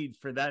they need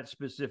for that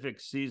specific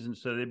season.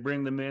 So they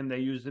bring them in, they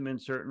use them in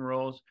certain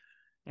roles.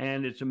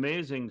 And it's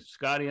amazing.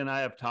 Scotty and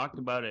I have talked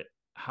about it,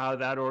 how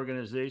that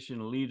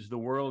organization leads the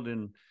world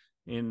in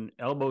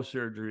elbow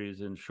surgeries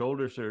and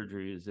shoulder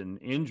surgeries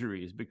and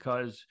injuries,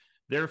 because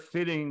they're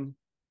fitting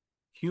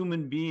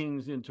human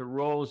beings into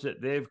roles that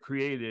they've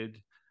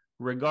created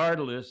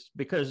regardless,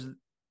 because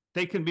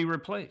they can be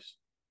replaced.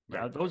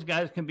 Right. Those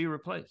guys can be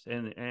replaced.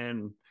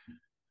 And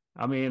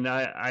I mean,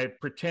 I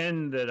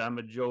pretend that I'm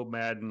a Joe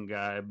Madden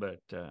guy, but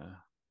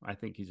I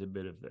think he's a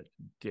bit of a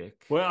dick.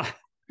 Well,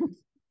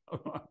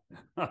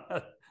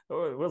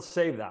 we'll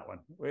save that one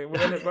when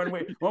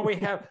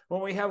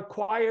we have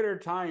quieter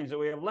times and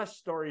we have less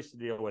stories to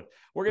deal with.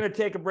 We're going to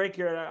take a break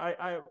here.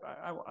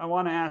 I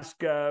want to ask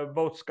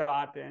both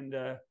Scott and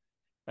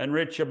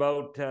Rich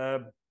about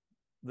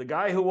the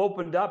guy who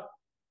opened up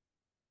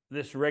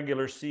this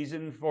regular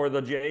season for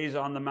the Jays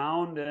on the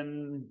mound,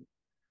 and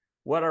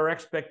what our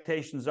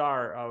expectations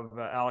are of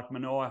Alek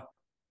Manoah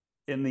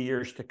in the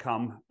years to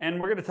come.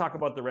 And we're going to talk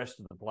about the rest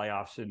of the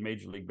playoffs in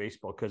Major League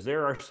Baseball, because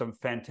there are some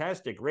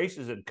fantastic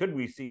races. And could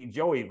we see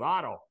Joey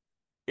Votto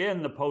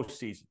in the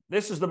postseason?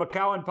 This is the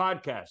McCowan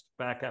Podcast.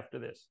 Back after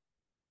this.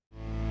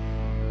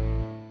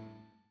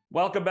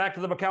 Welcome back to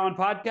the McCowan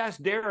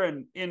Podcast.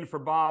 Daren in for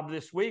Bob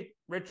this week.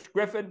 Rich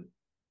Griffin,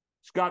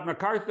 Scott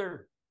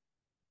MacArthur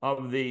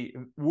of the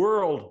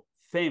world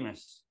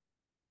famous,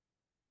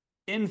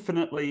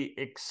 infinitely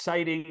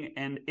exciting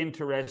and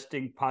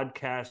interesting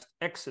podcast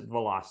Exit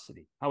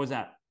Velocity. How was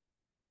that?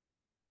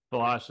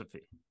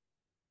 Philosophy.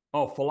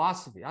 Oh,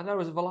 philosophy. I thought it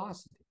was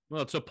velocity.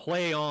 Well, it's a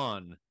play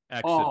on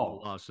Exit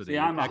Velocity. See,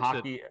 I'm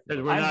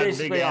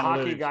basically a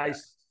hockey guy.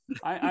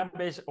 I'm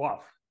basically,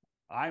 well,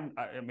 I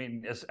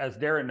mean, as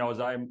Daren knows,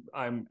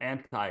 I'm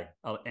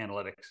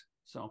anti-analytics.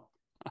 So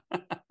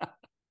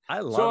I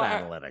love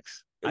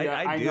analytics.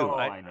 I do. Know.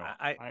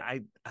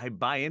 I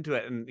buy into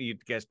it. And you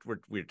guessed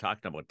we're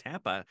talking about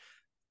Tampa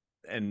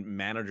and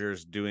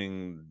managers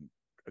doing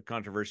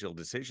controversial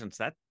decisions.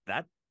 That's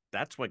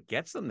what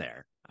gets them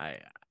there. I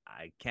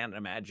can't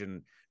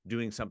imagine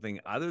doing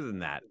something other than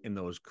that in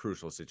those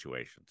crucial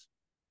situations.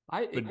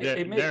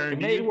 It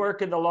may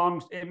work in the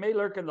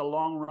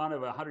long run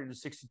of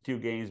 162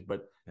 games,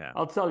 but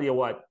I'll tell you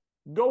what.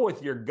 Go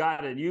with your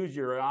gut and use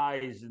your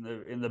eyes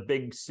in the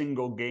big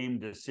single game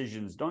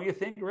decisions. Don't you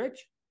think,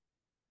 Rich?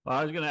 Well,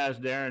 I was going to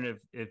ask Daren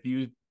if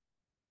you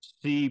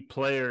see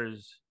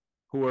players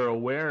who are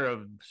aware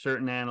of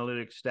certain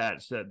analytic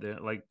stats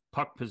that like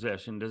puck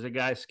possession. Does a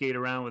guy skate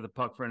around with a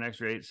puck for an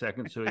extra 8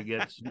 seconds so he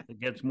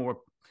gets more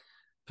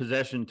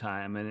possession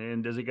time?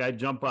 And does a guy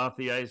jump off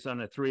the ice on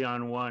a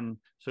 3-on-1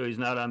 so he's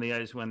not on the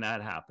ice when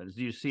that happens?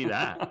 Do you see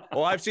that?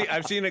 Oh, I've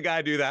seen a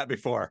guy do that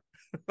before.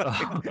 to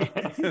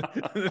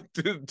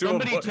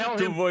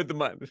avoid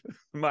the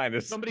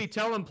minus. Somebody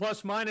tell him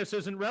plus minus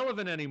isn't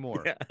relevant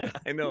anymore. Yeah,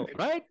 I know,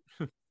 right?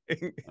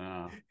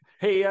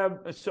 Hey,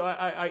 so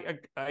I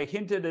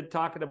hinted at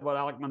talking about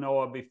Alek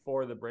Manoah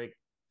before the break.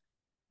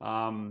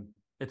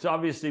 It's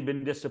obviously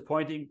been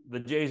disappointing.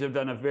 The Jays have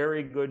done a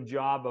very good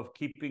job of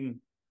keeping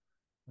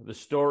the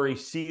story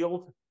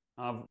sealed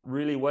of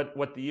really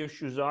what the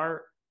issues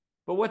are.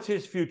 But what's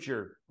his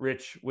future,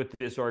 Rich, with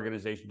this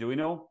organization? Do we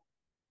know?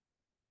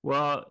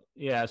 Well,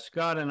 yeah,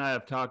 Scott and I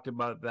have talked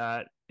about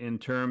that in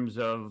terms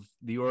of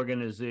the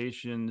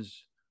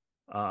organization's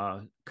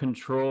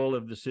control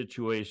of the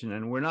situation.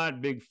 And we're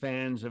not big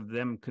fans of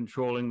them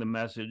controlling the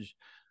message.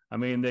 I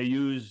mean, they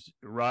use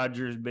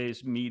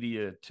Rogers-based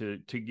media to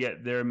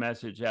get their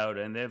message out,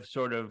 and they've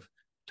sort of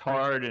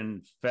tarred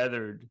and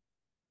feathered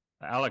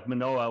Alek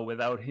Manoah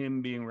without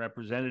him being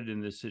represented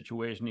in this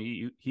situation.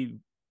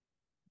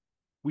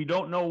 We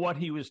don't know what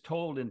he was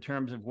told in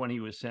terms of when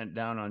he was sent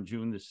down on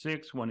June the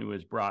 6th, when he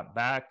was brought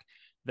back.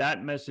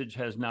 That message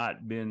has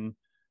not been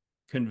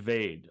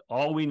conveyed.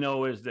 All we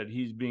know is that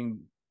he's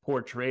being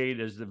portrayed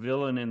as the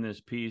villain in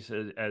this piece,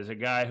 as a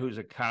guy who's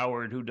a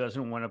coward, who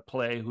doesn't want to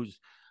play, who's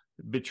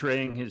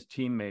betraying his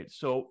teammates.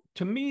 So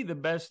to me, the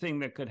best thing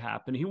that could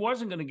happen, he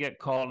wasn't going to get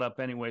called up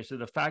anyway. So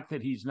the fact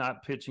that he's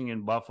not pitching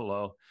in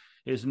Buffalo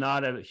is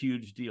not a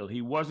huge deal.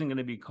 He wasn't going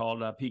to be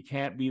called up. He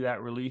can't be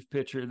that relief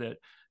pitcher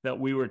that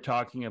we were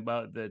talking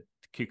about that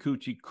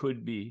Kikuchi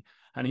could be.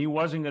 and he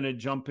wasn't going to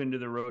jump into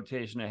the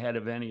rotation ahead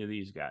of any of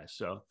these guys.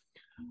 So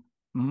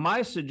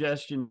my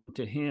suggestion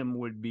to him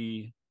would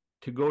be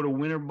to go to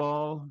winter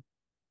ball,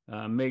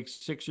 make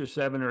 6 or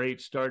 7 or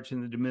 8 starts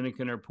in the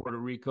Dominican or Puerto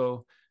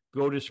Rico,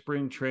 go to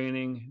spring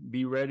training,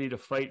 be ready to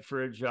fight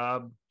for a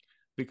job,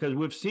 because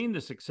we've seen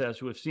the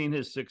success. We've seen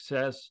his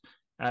success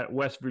at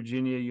West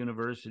Virginia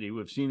University.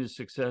 We've seen his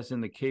success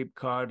in the Cape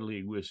Cod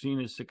League. We've seen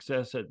his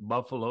success at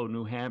Buffalo,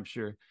 New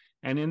Hampshire,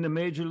 and in the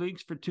major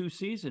leagues for 2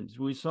 seasons.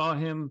 We saw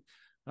him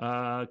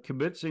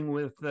kibitzing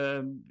with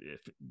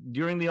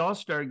during the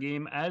All-Star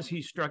game as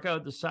he struck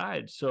out the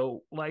side.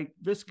 So, like,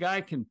 this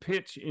guy can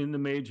pitch in the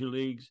major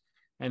leagues,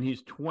 and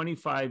he's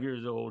 25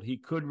 years old. He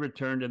could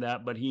return to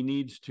that, but he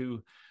needs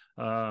to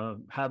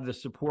have the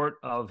support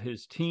of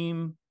his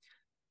team,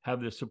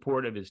 have the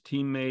support of his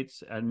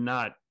teammates,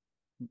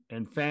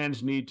 and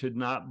fans need to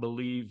not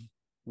believe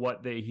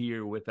what they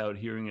hear without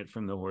hearing it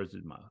from the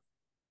horse's mouth.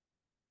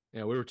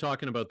 Yeah, we were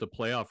talking about the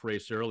playoff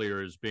race earlier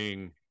as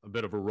being a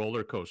bit of a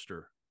roller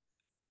coaster.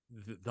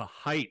 The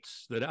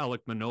heights that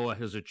Alek Manoah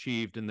has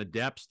achieved and the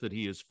depths that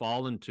he has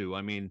fallen to.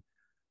 I mean,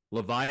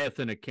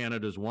 Leviathan at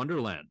Canada's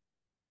Wonderland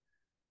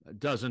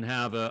doesn't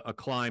have a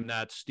climb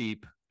that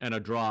steep and a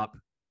drop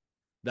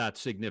that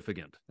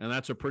significant. And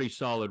that's a pretty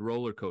solid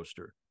roller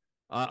coaster.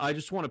 I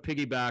just want to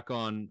piggyback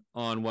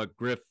on what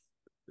Griff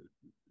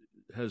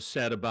has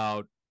said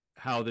about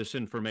how this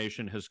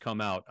information has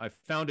come out. I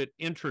found it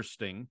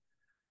interesting,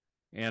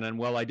 and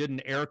while I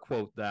didn't air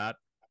quote that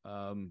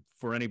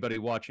for anybody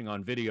watching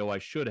on video, I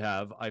should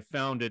have. I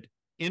found it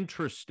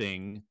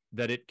interesting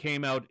that it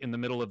came out in the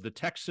middle of the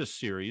Texas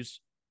series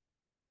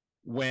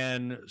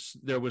when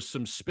there was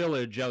some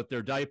spillage out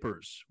their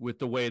diapers with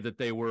the way that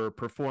they were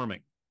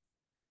performing.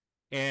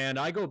 And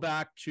I go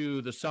back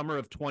to the summer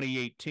of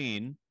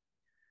 2018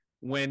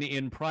 when,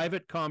 in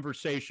private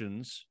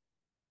conversations,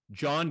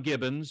 John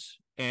Gibbons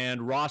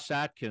and Ross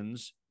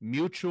Atkins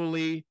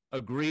mutually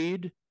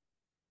agreed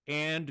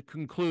and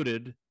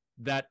concluded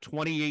that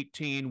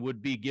 2018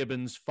 would be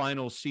Gibbons'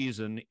 final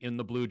season in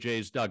the Blue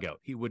Jays dugout.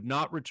 He would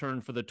not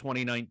return for the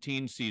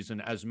 2019 season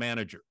as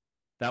manager.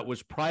 That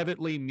was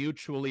privately,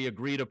 mutually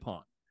agreed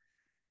upon.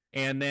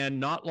 And then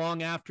not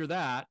long after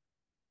that,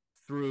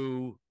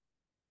 through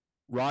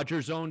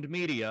Rogers-owned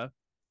media,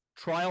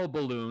 trial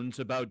balloons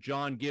about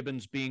John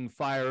Gibbons being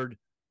fired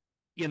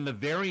in the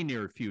very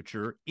near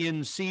future,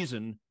 in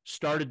season,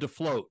 started to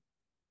float.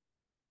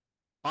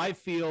 I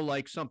feel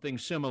like something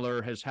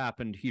similar has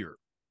happened here,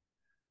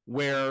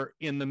 where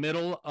in the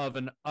middle of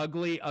an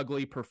ugly,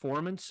 ugly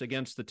performance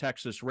against the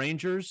Texas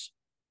Rangers,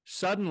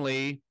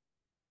 suddenly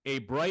a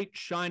bright,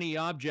 shiny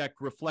object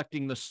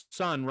reflecting the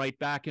sun right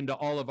back into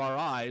all of our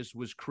eyes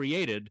was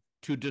created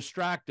to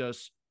distract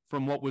us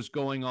from what was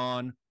going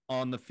on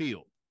the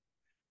field.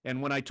 And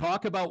when I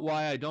talk about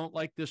why I don't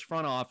like this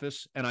front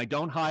office, and I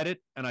don't hide it,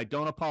 and I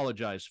don't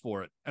apologize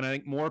for it, and I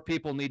think more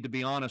people need to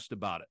be honest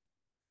about it,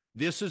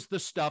 this is the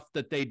stuff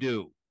that they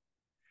do.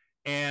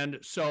 And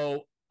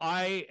so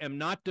I am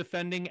not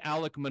defending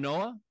Alek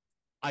Manoah.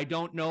 I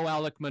don't know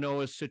Alek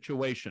Manoah's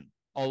situation.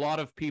 A lot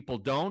of people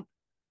don't.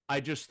 I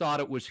just thought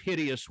it was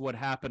hideous what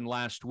happened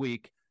last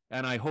week,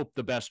 and I hope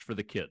the best for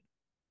the kid.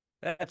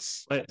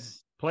 That's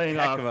playing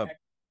heck off of a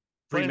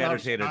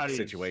premeditated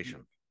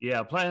situation.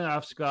 Yeah, playing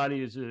off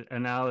Scotty's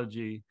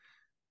analogy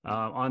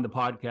on the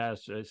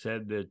podcast, I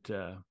said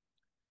that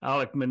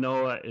Alek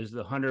Manoah is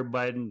the Hunter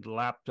Biden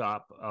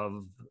laptop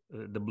of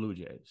the Blue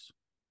Jays.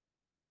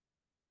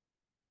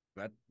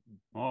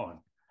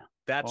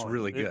 That's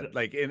really good.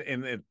 Like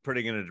in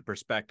putting it into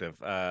perspective.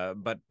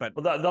 But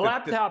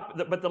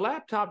the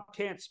laptop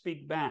can't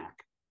speak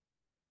back.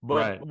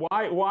 But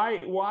right.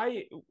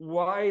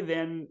 Why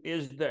then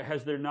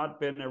has there not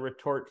been a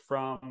retort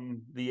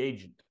from the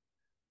agent?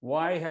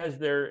 Why has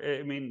there?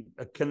 I mean,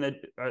 can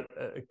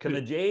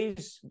the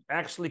Jays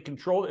actually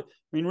control it?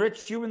 I mean,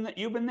 Rich,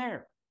 you've been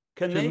there.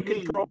 Can they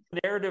control the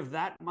narrative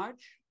that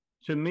much?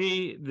 To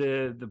me,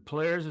 the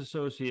Players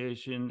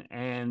Association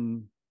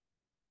and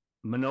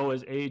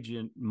Manoah's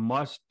agent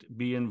must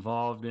be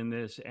involved in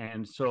this,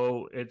 and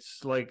so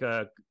it's like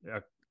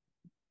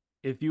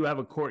if you have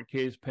a court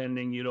case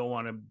pending, you don't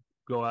want to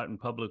go out and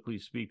publicly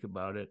speak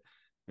about it.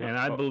 And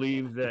I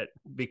believe that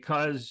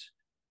because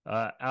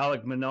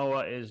Alek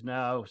Manoah is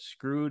now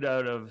screwed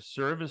out of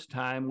service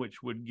time,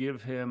 which would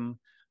give him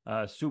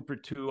Super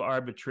 2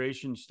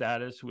 arbitration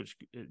status, which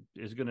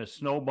is going to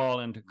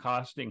snowball into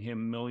costing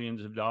him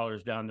millions of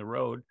dollars down the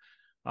road.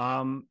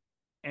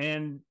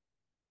 And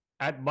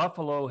at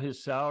Buffalo,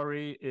 his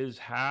salary is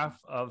half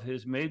of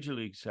his major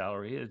league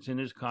salary. It's in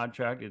his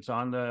contract. It's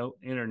on the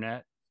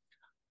internet.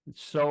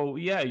 So,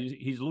 yeah,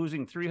 he's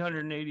losing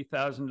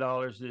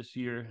 $380,000 this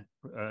year,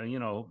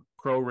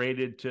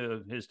 prorated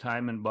to his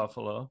time in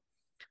Buffalo,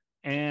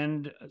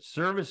 and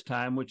service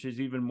time, which is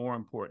even more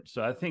important.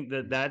 So I think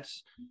that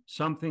that's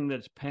something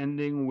that's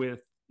pending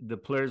with the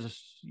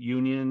Players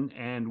Union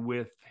and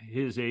with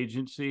his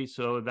agency.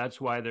 So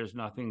that's why there's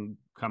nothing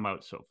come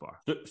out so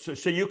far.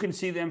 So you can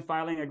see them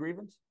filing a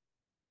grievance?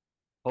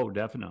 Oh,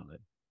 definitely.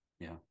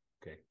 Yeah.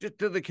 Okay. Just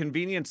to the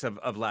convenience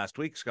of last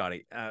week,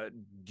 Scotty,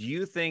 do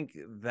you think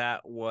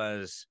that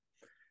was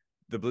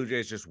the Blue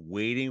Jays just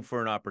waiting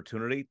for an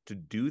opportunity to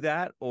do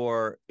that,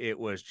 or it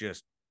was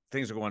just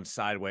things are going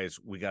sideways,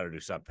 we got to do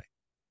something?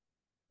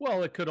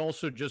 Well, it could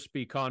also just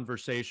be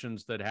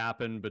conversations that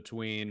happen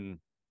between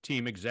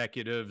team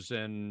executives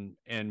and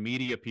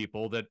media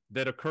people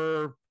that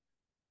occur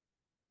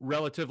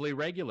relatively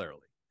regularly.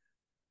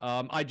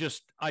 I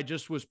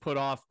just was put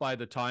off by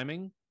the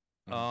timing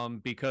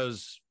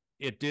because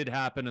it did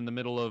happen in the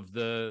middle of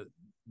the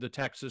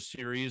Texas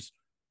series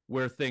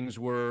where things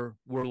were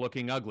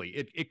looking ugly.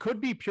 It could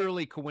be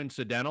purely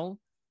coincidental.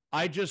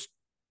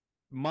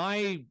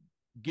 My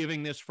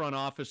giving this front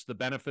office the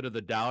benefit of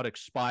the doubt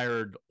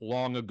expired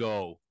long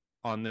ago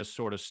on this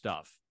sort of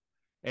stuff.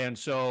 And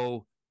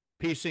so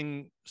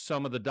piecing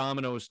some of the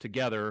dominoes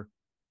together,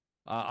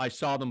 I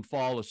saw them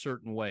fall a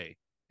certain way.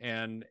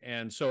 And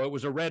so it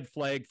was a red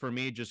flag for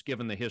me, just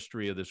given the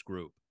history of this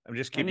group. I'm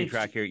just keeping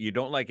track here. You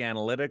don't like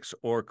analytics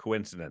or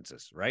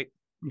coincidences, right?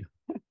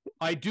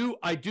 I do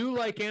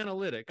like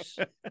analytics.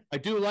 I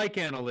do like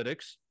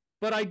analytics,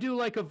 but I do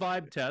like a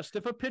vibe test.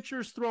 If a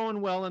pitcher's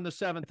throwing well in the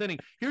seventh inning,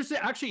 here's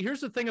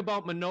the thing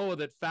about Manoah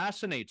that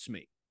fascinates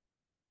me.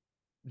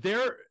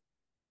 There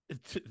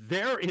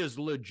is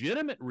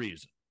legitimate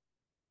reason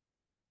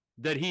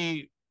that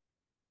he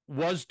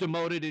was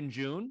demoted in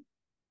June.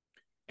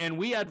 And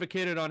we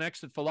advocated on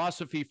Exit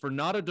Philosophy for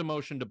not a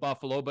demotion to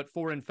Buffalo, but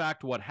for, in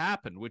fact, what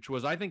happened, which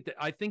was I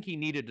think he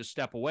needed to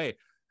step away.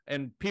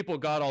 And people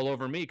got all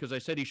over me because I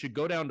said he should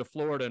go down to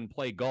Florida and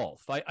play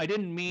golf. I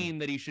didn't mean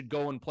that he should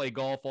go and play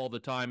golf all the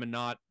time and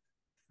not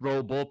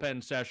throw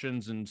bullpen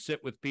sessions and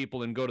sit with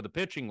people and go to the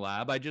pitching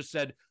lab. I just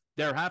said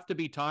there have to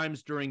be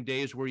times during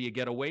days where you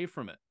get away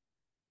from it.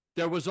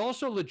 There was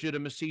also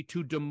legitimacy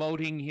to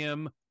demoting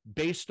him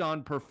based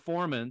on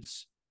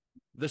performance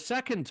the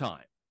second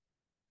time.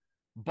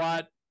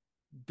 But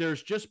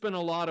there's just been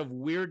a lot of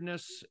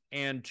weirdness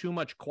and too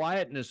much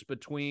quietness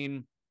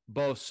between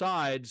both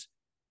sides.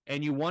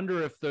 And you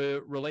wonder if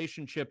the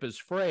relationship is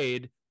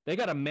frayed. They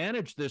got to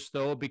manage this,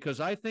 though,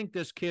 because I think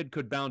this kid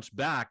could bounce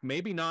back,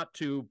 maybe not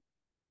to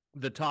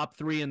the top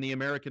 3 in the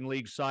American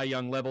League Cy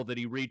Young level that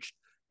he reached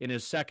in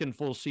his second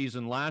full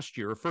season last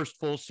year, or first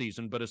full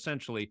season, but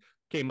essentially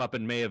came up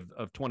in May of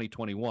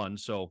 2021.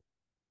 So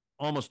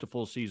almost a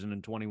full season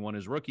in 21,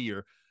 his rookie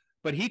year.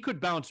 But he could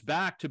bounce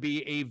back to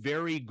be a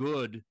very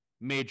good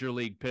major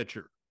league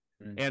pitcher.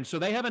 And so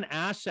they have an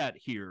asset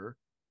here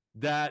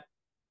that,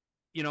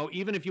 you know,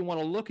 even if you want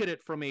to look at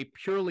it from a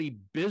purely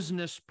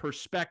business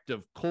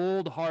perspective,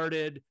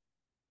 cold-hearted,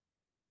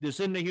 this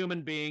isn't a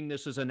human being,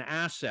 this is an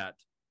asset.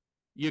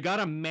 You got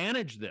to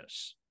manage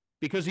this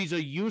because he's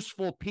a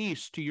useful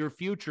piece to your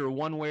future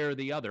one way or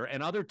the other.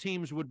 And other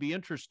teams would be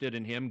interested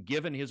in him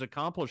given his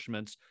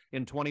accomplishments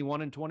in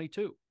 21 and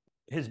 22.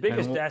 His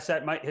biggest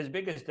asset might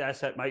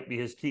be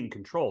his team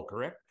control,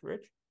 correct,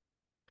 Rich?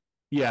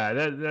 Yeah,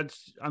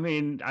 that's. I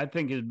mean, I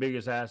think his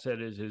biggest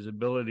asset is his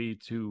ability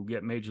to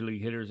get major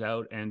league hitters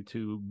out and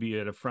to be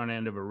at the front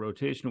end of a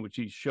rotation, which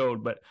he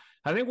showed. But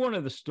I think one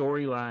of the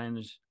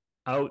storylines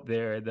out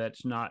there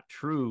that's not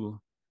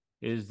true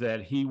is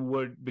that he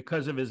would,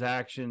 because of his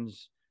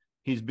actions,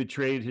 he's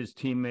betrayed his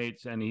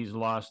teammates and he's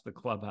lost the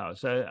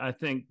clubhouse. I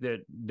think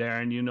that,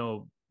 Daren, you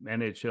know,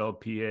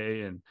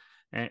 NHLPA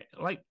and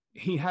like,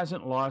 he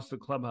hasn't lost the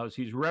clubhouse.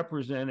 He's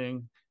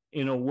representing,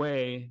 in a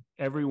way,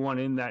 everyone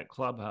in that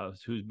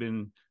clubhouse who's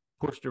been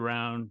pushed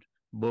around,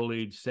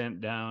 bullied,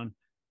 sent down.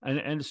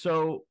 And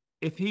so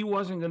if he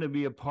wasn't going to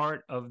be a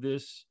part of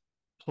this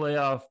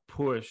playoff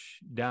push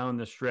down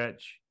the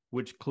stretch,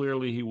 which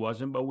clearly he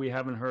wasn't, but we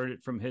haven't heard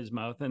it from his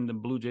mouth, and the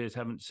Blue Jays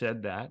haven't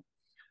said that.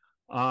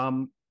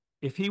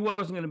 If he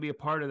wasn't going to be a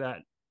part of that,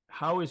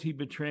 how is he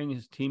betraying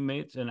his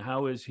teammates, and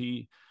how is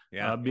he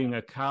being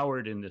a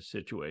coward in this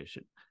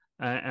situation?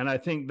 And I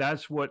think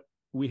that's what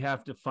we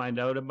have to find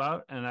out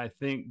about. And I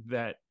think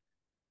that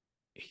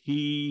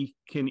he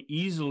can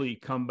easily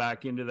come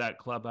back into that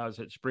clubhouse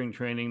at spring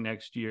training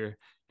next year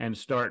and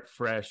start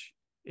fresh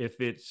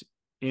if it's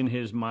in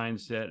his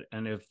mindset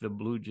and if the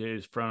Blue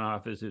Jays front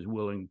office is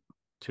willing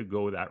to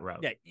go that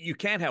route. Yeah, you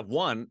can't have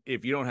one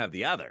if you don't have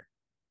the other.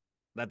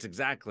 That's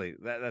exactly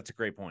that's a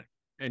great point.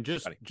 And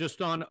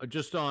just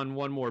on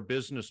one more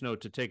business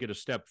note to take it a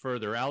step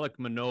further, Alek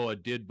Manoah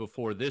did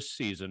before this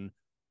season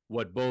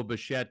what Bo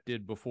Bichette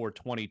did before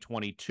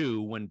 2022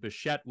 when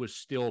Bichette was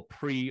still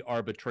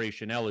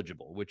pre-arbitration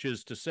eligible, which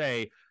is to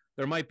say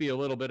there might be a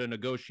little bit of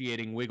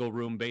negotiating wiggle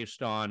room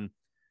based on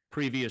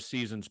previous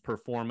season's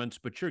performance,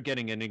 but you're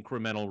getting an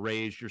incremental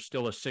raise. You're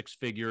still a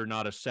 6-figure,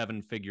 not a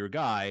 7-figure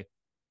guy.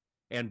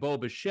 And Bo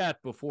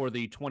Bichette, before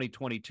the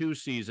 2022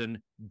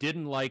 season,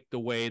 didn't like the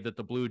way that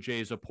the Blue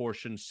Jays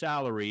apportioned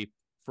salary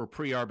for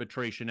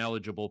pre-arbitration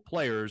eligible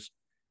players.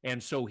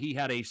 And so he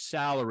had a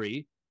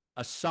salary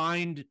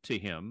assigned to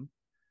him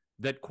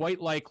that quite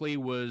likely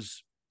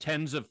was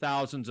tens of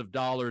thousands of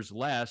dollars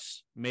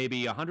less,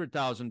 maybe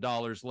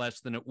 $100,000 less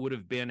than it would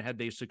have been had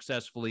they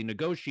successfully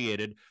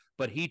negotiated.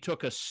 But he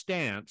took a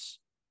stance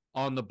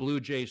on the Blue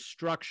Jays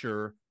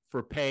structure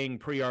for paying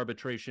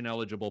pre-arbitration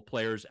eligible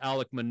players.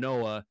 Alek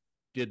Manoah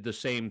did the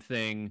same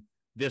thing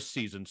this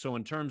season. So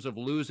in terms of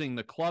losing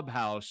the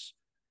clubhouse,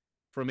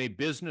 from a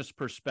business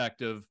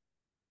perspective,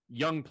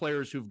 young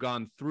players who've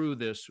gone through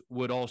this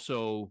would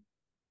also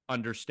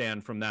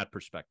understand from that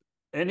perspective.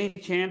 Any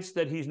chance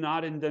that he's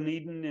not in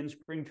Dunedin in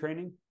spring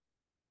training?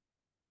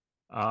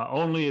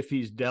 Only if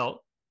he's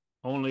dealt,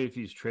 only if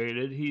he's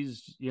traded.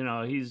 He's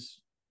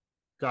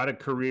got a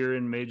career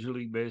in Major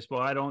League Baseball.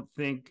 I don't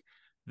think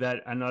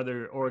that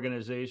another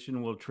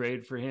organization will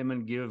trade for him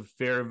and give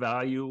fair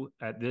value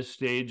at this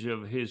stage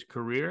of his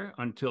career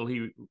until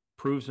he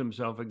proves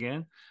himself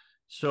again.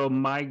 So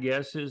my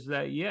guess is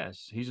that,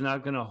 yes, he's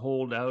not going to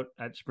hold out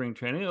at spring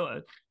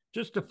training.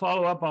 Just to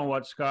follow up on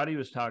what Scotty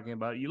was talking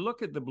about, you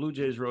look at the Blue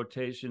Jays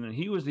rotation, and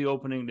he was the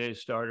opening day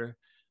starter,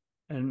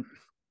 and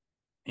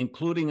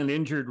including an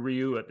injured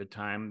Ryu at the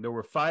time, there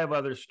were 5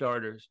 other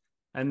starters,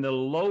 and the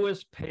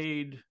lowest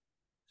paid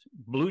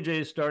Blue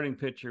Jays starting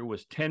pitcher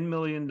was $10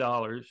 million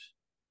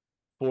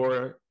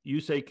for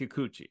Yusei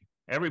Kikuchi.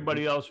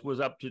 Everybody else was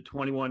up to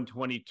 21,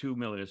 22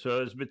 million. So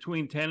it was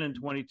between 10 and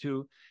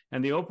 22.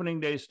 And the opening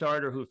day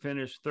starter who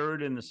finished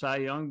 3rd in the Cy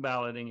Young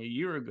balloting a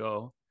year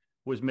ago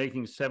was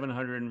making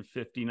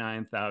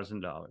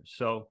 $759,000.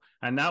 So,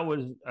 and that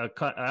was a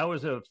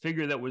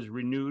figure that was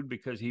renewed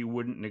because he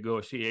wouldn't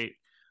negotiate,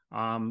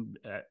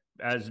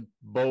 as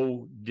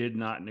Bo did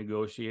not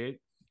negotiate.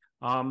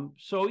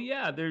 So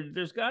yeah,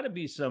 there's got to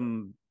be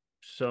some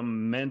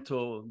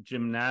mental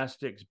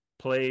gymnastics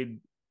played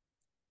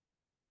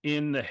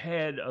in the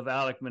head of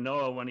Alek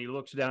Manoah when he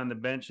looks down the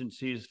bench and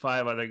sees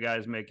 5 other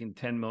guys making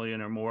 10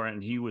 million or more,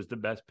 and he was the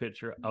best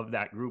pitcher of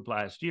that group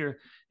last year.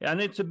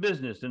 And it's a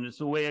business, and it's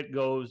the way it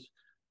goes.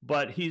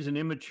 But he's an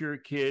immature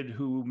kid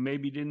who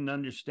maybe didn't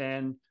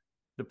understand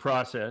the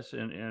process,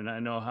 and I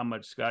know how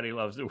much Scotty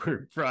loves the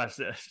word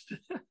process.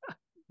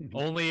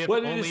 Only if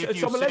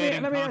you say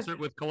it in concert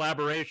with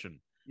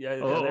collaboration. Yeah,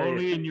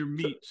 only in your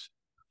meets.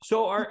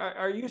 So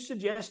are you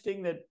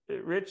suggesting that,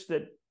 Rich,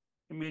 that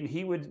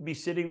he would be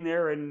sitting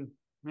there and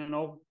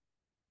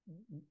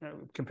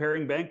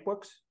comparing bank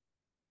books?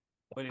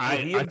 I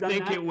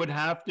think it would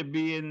have to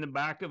be in the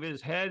back of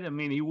his head.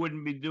 He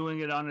wouldn't be doing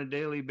it on a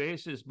daily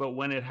basis, but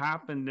when it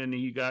happened and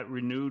he got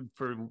renewed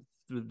for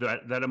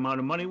that amount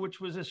of money,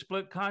 which was a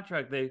split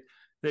contract, they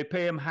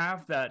pay him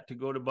half that to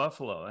go to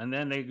Buffalo, and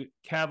then they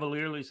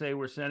cavalierly say,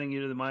 we're sending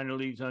you to the minor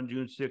leagues on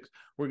June 6th.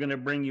 We're going to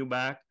bring you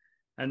back.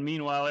 And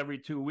meanwhile, every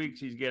 2 weeks,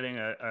 he's getting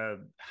a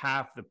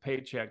half the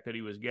paycheck that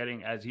he was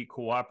getting as he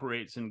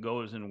cooperates and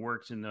goes and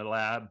works in the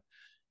lab.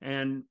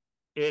 And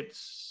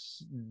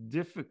it's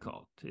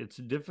difficult. It's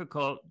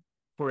difficult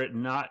for it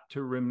not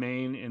to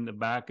remain in the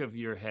back of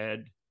your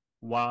head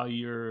while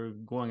you're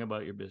going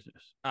about your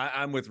business.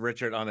 I'm with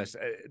Richard on this.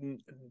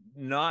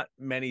 Not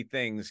many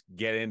things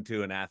get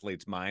into an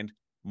athlete's mind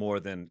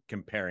more than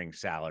comparing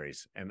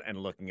salaries and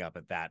looking up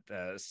at that.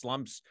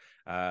 Slumps,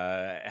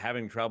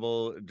 having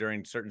trouble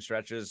during certain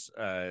stretches,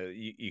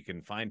 you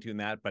can fine-tune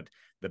that, but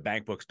the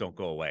bank books don't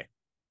go away.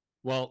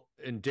 Well,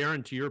 and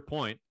Daren, to your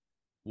point,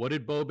 what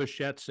did Bo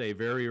Bichette say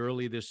very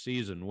early this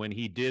season when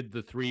he did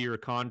the 3-year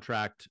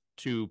contract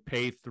to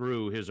pay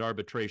through his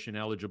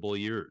arbitration-eligible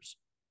years?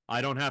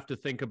 I don't have to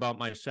think about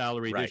my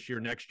salary this year,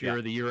 next year,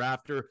 or the year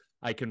after.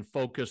 I can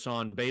focus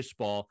on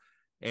baseball.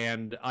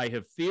 And I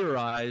have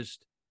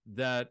theorized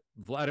that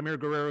Vladimir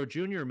Guerrero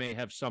Jr. may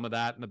have some of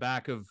that in the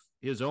back of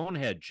his own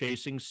head,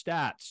 chasing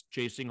stats,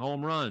 chasing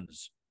home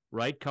runs,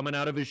 right? Coming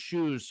out of his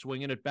shoes,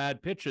 swinging at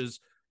bad pitches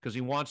because he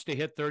wants to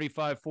hit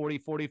 35, 40,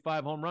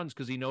 45 home runs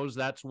because he knows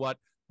that's what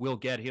will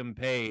get him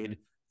paid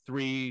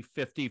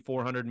 $350,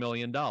 $400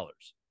 million.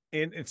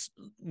 And it's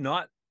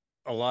not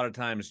a lot of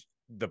times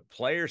the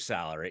player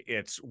salary,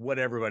 it's what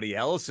everybody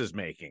else is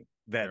making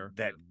that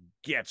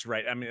gets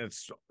right.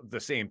 It's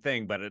the same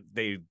thing, but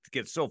they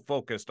get so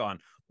focused on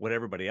what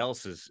everybody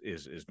else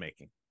is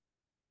making.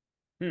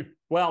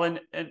 Well, and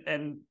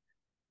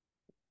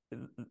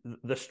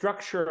the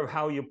structure of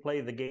how you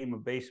play the game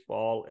of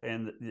baseball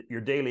and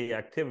your daily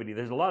activity,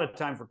 there's a lot of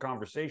time for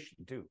conversation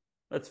too.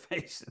 Let's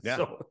face it. Yeah.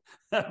 So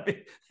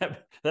that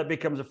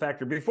becomes a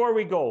factor. Before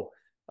we go,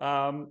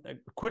 a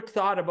quick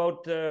thought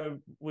about,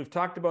 we've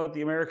talked about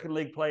the American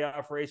League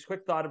playoff race.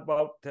 Quick thought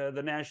about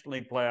the National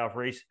League playoff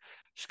race.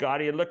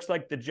 Scotty, it looks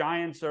like the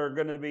Giants are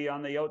going to be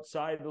on the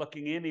outside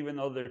looking in, even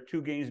though they're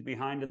 2 games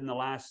behind in the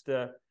last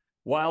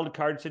wild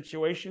card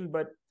situation.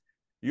 But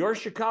your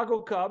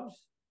Chicago Cubs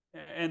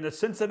and the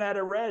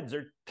Cincinnati Reds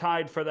are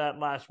tied for that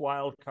last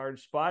wild card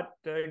spot.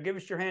 Give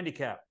us your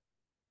handicap.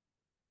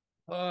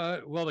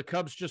 Well, the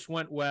Cubs just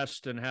went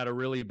west and had a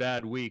really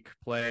bad week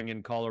playing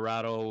in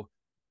Colorado,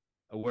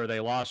 where they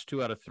lost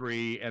 2 out of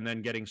 3 and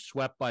then getting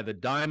swept by the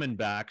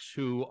Diamondbacks,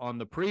 who on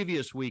the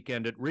previous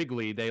weekend at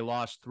Wrigley, they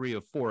lost 3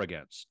 of 4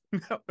 against.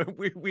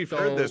 We've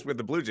heard this with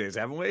the Blue Jays,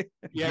 haven't we?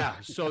 Yeah.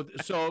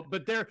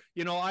 But they're,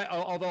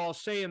 although I'll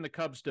say in the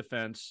Cubs'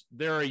 defense,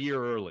 they're a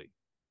year early,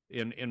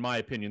 in my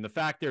opinion. The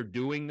fact they're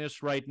doing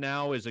this right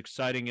now is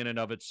exciting in and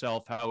of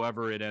itself,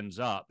 however it ends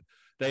up.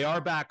 They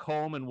are back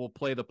home and will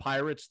play the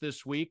Pirates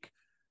this week.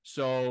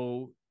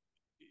 So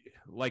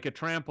like a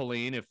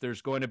trampoline. If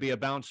there's going to be a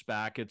bounce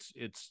back,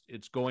 it's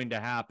going to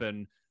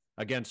happen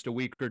against a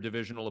weaker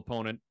divisional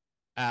opponent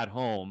at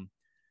home.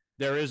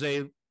 There is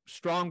a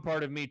strong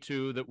part of me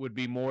too that would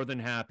be more than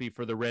happy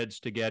for the Reds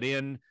to get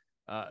in,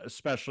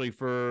 especially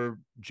for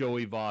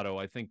Joey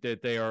Votto. I think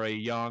that they are a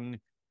young,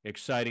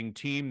 exciting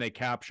team. They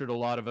captured a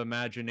lot of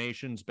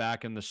imaginations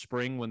back in the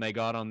spring when they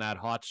got on that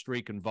hot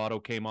streak and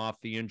Votto came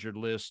off the injured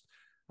list.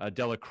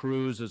 Dela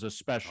Cruz is a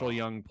special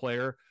young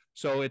player.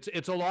 So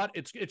it's a lot.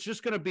 It's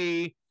just going to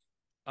be,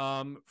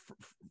 I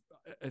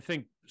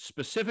think,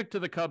 specific to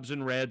the Cubs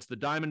and Reds. The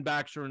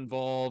Diamondbacks are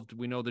involved.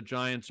 We know the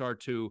Giants are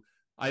too.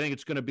 I think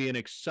it's going to be an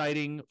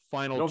exciting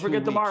final. Don't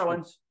forget the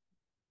Marlins.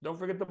 Don't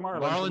forget the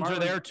Marlins. Marlins are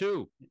there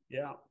too.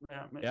 Yeah.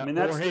 I mean,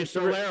 that's Jorge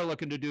Soler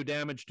looking to do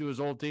damage to his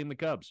old team, the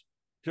Cubs.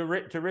 To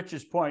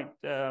Rich's point,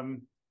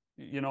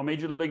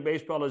 Major League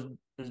Baseball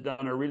has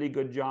done a really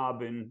good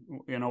job in,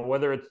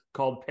 whether it's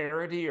called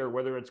parity or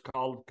whether it's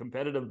called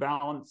competitive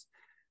balance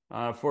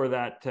for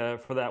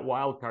that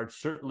wild card.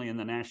 Certainly in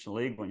the National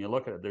League, when you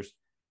look at it,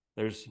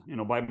 there's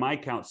by my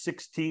count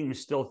 6 teams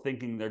still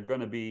thinking they're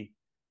going to be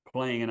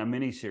playing in a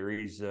mini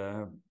series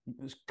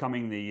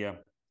coming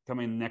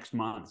next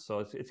month. So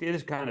it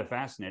is kind of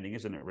fascinating,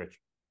 isn't it, Rich?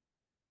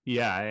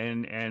 Yeah,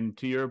 and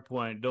to your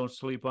point, don't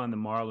sleep on the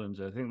Marlins.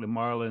 I think the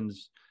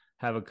Marlins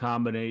have a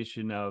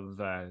combination of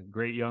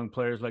great young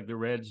players like the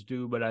Reds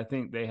do, but I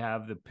think they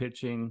have the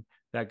pitching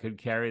that could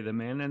carry them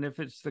in. And if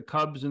it's the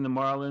Cubs and the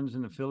Marlins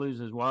and the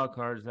Phillies as wild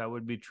cards, that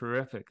would be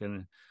terrific.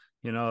 And,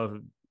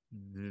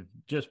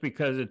 just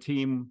because a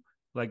team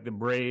like the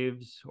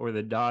Braves or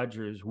the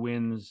Dodgers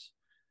wins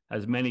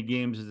as many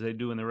games as they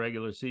do in the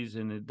regular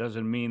season, it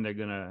doesn't mean they're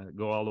going to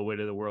go all the way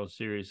to the World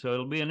Series. So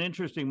it'll be an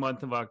interesting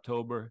month of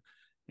October.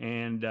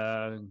 And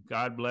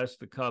God bless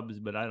the Cubs,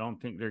 but I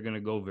don't think they're going to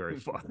go very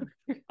far.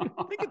 Think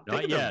of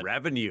the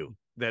revenue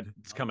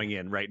that's coming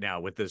in right now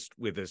with this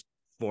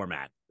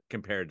format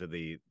compared to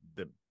the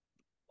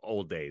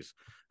old days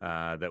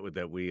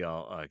that we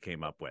all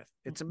came up with.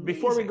 It's amazing.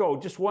 Before we go,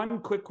 just one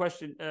quick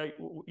question.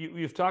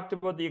 You've talked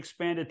about the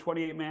expanded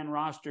 28-man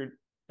roster,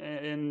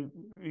 and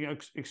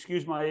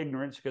excuse my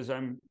ignorance because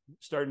I'm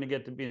starting to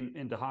get to be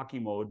into hockey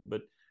mode.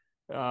 But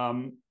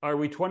are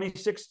we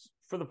 26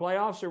 for the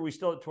playoffs, or are we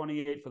still at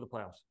 28 for the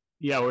playoffs?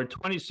 Yeah, we're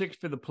 26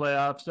 for the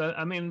playoffs.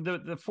 I mean, the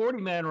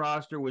 40-man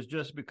roster was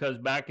just because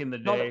back in the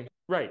day,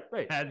 right,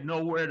 had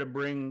nowhere to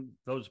bring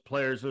those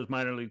players, those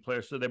minor league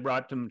players. So they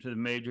brought them to the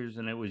majors,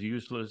 and it was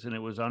useless and it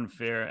was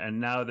unfair. And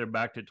now they're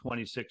back to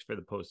 26 for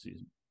the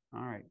postseason.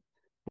 All right,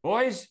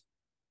 boys,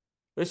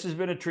 this has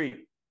been a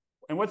treat.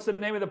 And what's the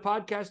name of the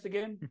podcast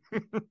again?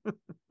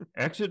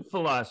 Exit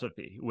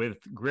Philosophy with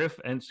Griff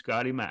and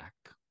Scotty Mack.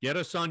 Get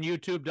us on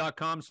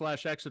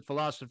youtube.com/Exit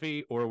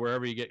Philosophy or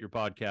wherever you get your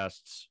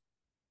podcasts.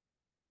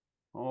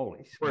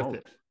 Holy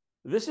smokes.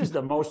 This is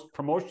the most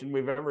promotion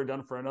we've ever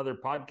done for another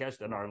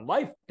podcast in our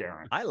life,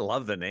 Daren. I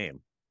love the name.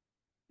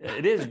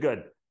 It is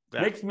good.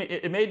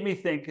 It made me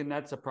think, and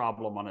that's a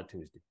problem on a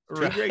Tuesday.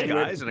 Two great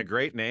guys and a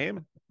great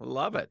name.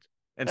 Love it.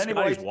 And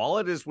Scotty's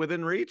wallet is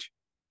within reach.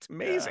 It's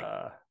amazing.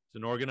 It's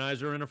an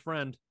organizer and a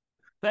friend.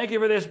 Thank you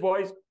for this,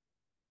 boys.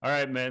 All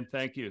right, man.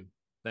 Thank you.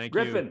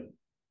 Griffin,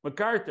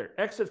 MacArthur,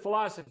 Exit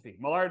Philosophy.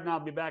 Millard and I'll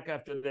be back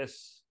after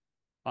this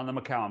on the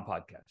McCowan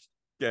podcast.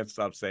 Can't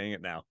stop saying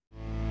it now.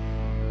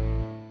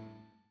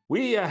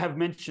 We have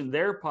mentioned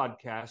their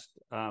podcast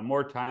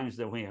more times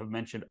than we have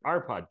mentioned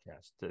our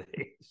podcast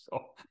today.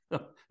 So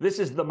this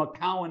is the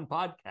McCowan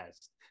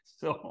podcast.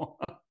 So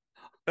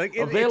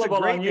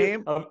available on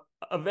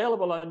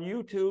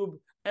YouTube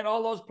and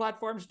all those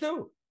platforms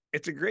too.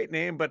 It's a great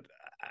name, but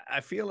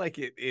I feel like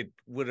it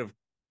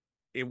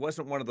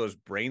wasn't one of those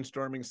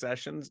brainstorming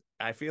sessions.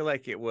 I feel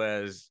like it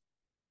was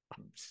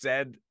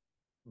said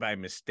by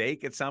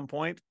mistake at some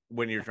point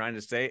when you're trying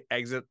to say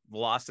Exit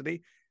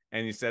Velocity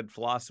and you said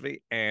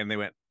philosophy and they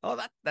went, oh,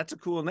 that's a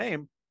cool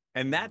name.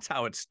 And that's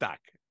how it stuck.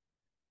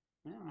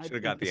 Yeah, should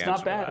have got the it's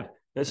answer. Not bad.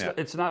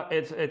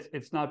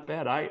 It's not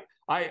bad.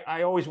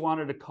 I always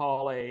wanted to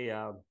call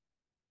a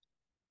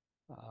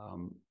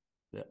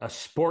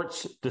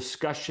sports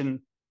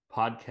discussion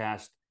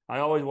podcast. I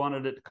always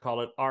wanted to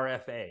call it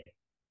RFA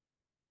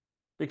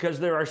because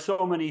there are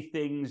so many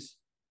things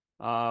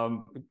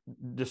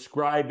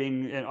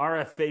describing, and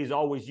RFA is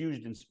always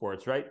used in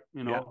sports, right?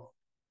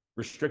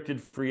 Restricted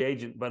free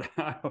agent. But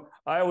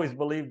I always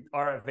believed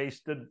RFA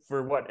stood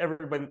for what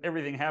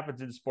everything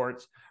happens in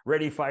sports: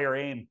 ready, fire,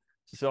 aim.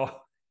 So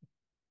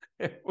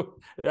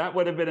that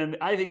would have been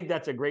I think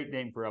that's a great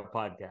name for a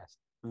podcast.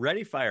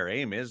 Ready, fire,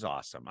 aim is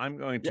awesome. I'm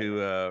going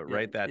to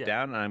write that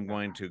down, and I'm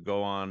going to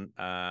go on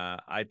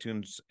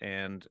iTunes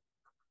and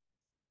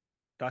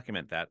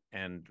document that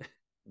and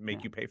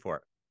make you pay for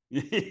it.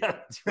 Yeah,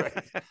 that's right.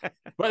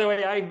 By the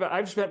way,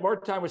 I've spent more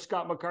time with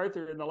Scott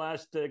MacArthur in the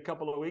last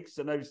couple of weeks,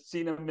 and I've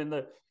seen him in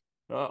the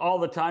all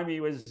the time he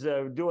was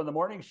doing the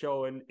morning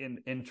show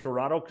in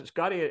Toronto.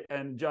 Scotty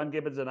and John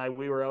Gibbons and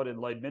we were out in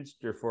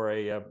Lloydminster for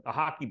a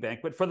hockey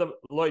banquet for the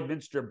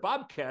Lloydminster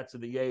Bobcats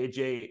of the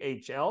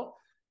AJHL.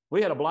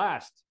 We had a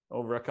blast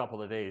over a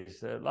couple of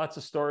days. Lots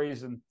of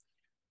stories, and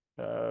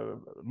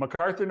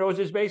MacArthur knows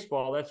his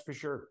baseball, that's for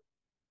sure.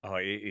 Oh,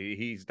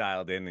 he's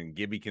dialed in, and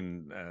Gibby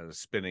can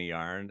spin a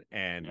yarn,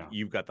 and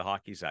you've got the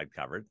hockey side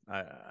covered.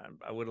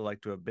 I would have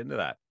liked to have been to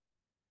that.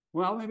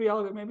 Well, maybe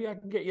I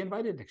can get you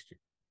invited next year.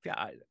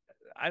 Yeah,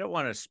 I don't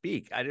want to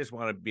speak. I just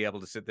want to be able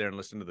to sit there and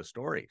listen to the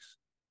stories.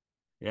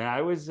 Yeah,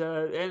 I was,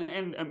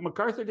 and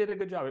MacArthur did a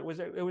good job. It was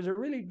a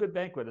really good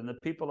banquet, and the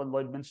people in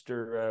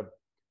Lloydminster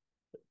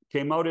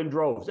came out in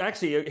droves.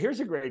 Actually, here's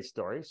a great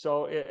story.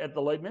 So at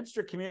the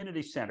Lloydminster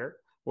Community Center,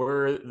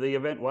 where the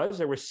event was,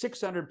 there were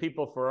 600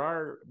 people for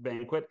our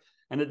banquet,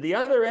 and at the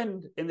other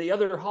end, in the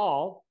other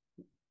hall,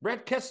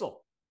 Brett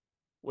Kissel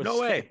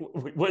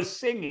was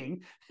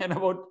singing. And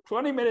about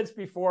 20 minutes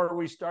before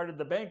we started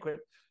the banquet,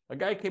 a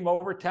guy came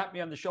over, tapped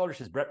me on the shoulder,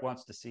 says, "Brett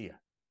wants to see you."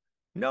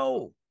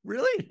 No,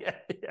 really?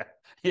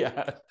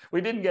 Yeah. We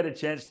didn't get a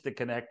chance to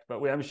connect,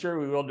 but I'm sure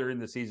we will during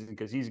the season,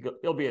 because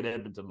he'll be at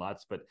Edmonton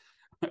lots. But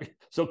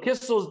so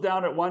Kissel's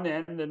down at one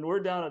end, and we're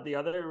down at the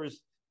other.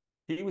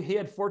 He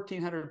had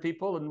 1,400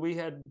 people, and we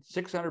had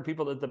 600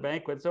 people at the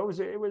banquet. So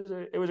it was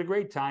a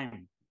great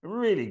time, a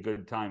really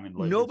good time in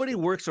Lloydminster. Nobody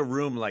works a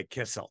room like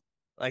Kissel.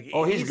 Like,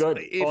 he's good.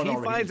 If he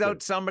finds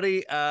out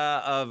somebody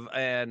of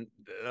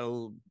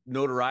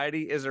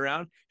notoriety is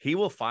around, he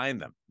will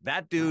find them.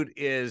 That dude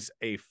is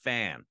a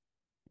fan.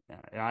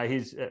 Yeah,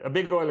 he's a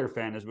big Oiler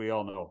fan, as we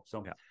all know.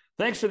 So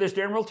thanks for this,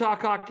 Daren. We'll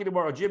talk hockey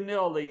tomorrow. Jim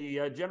Nill,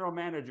 the general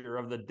manager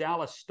of the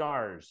Dallas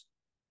Stars.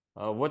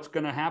 What's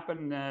going to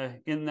happen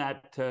in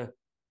that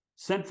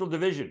Central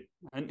Division,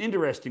 an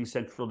interesting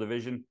Central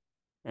Division,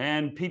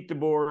 and Pete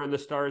DeBoer and the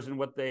Stars and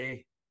what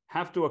they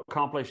have to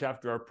accomplish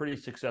after a pretty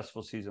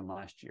successful season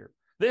last year.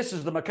 This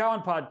is the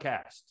McCowan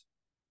Podcast.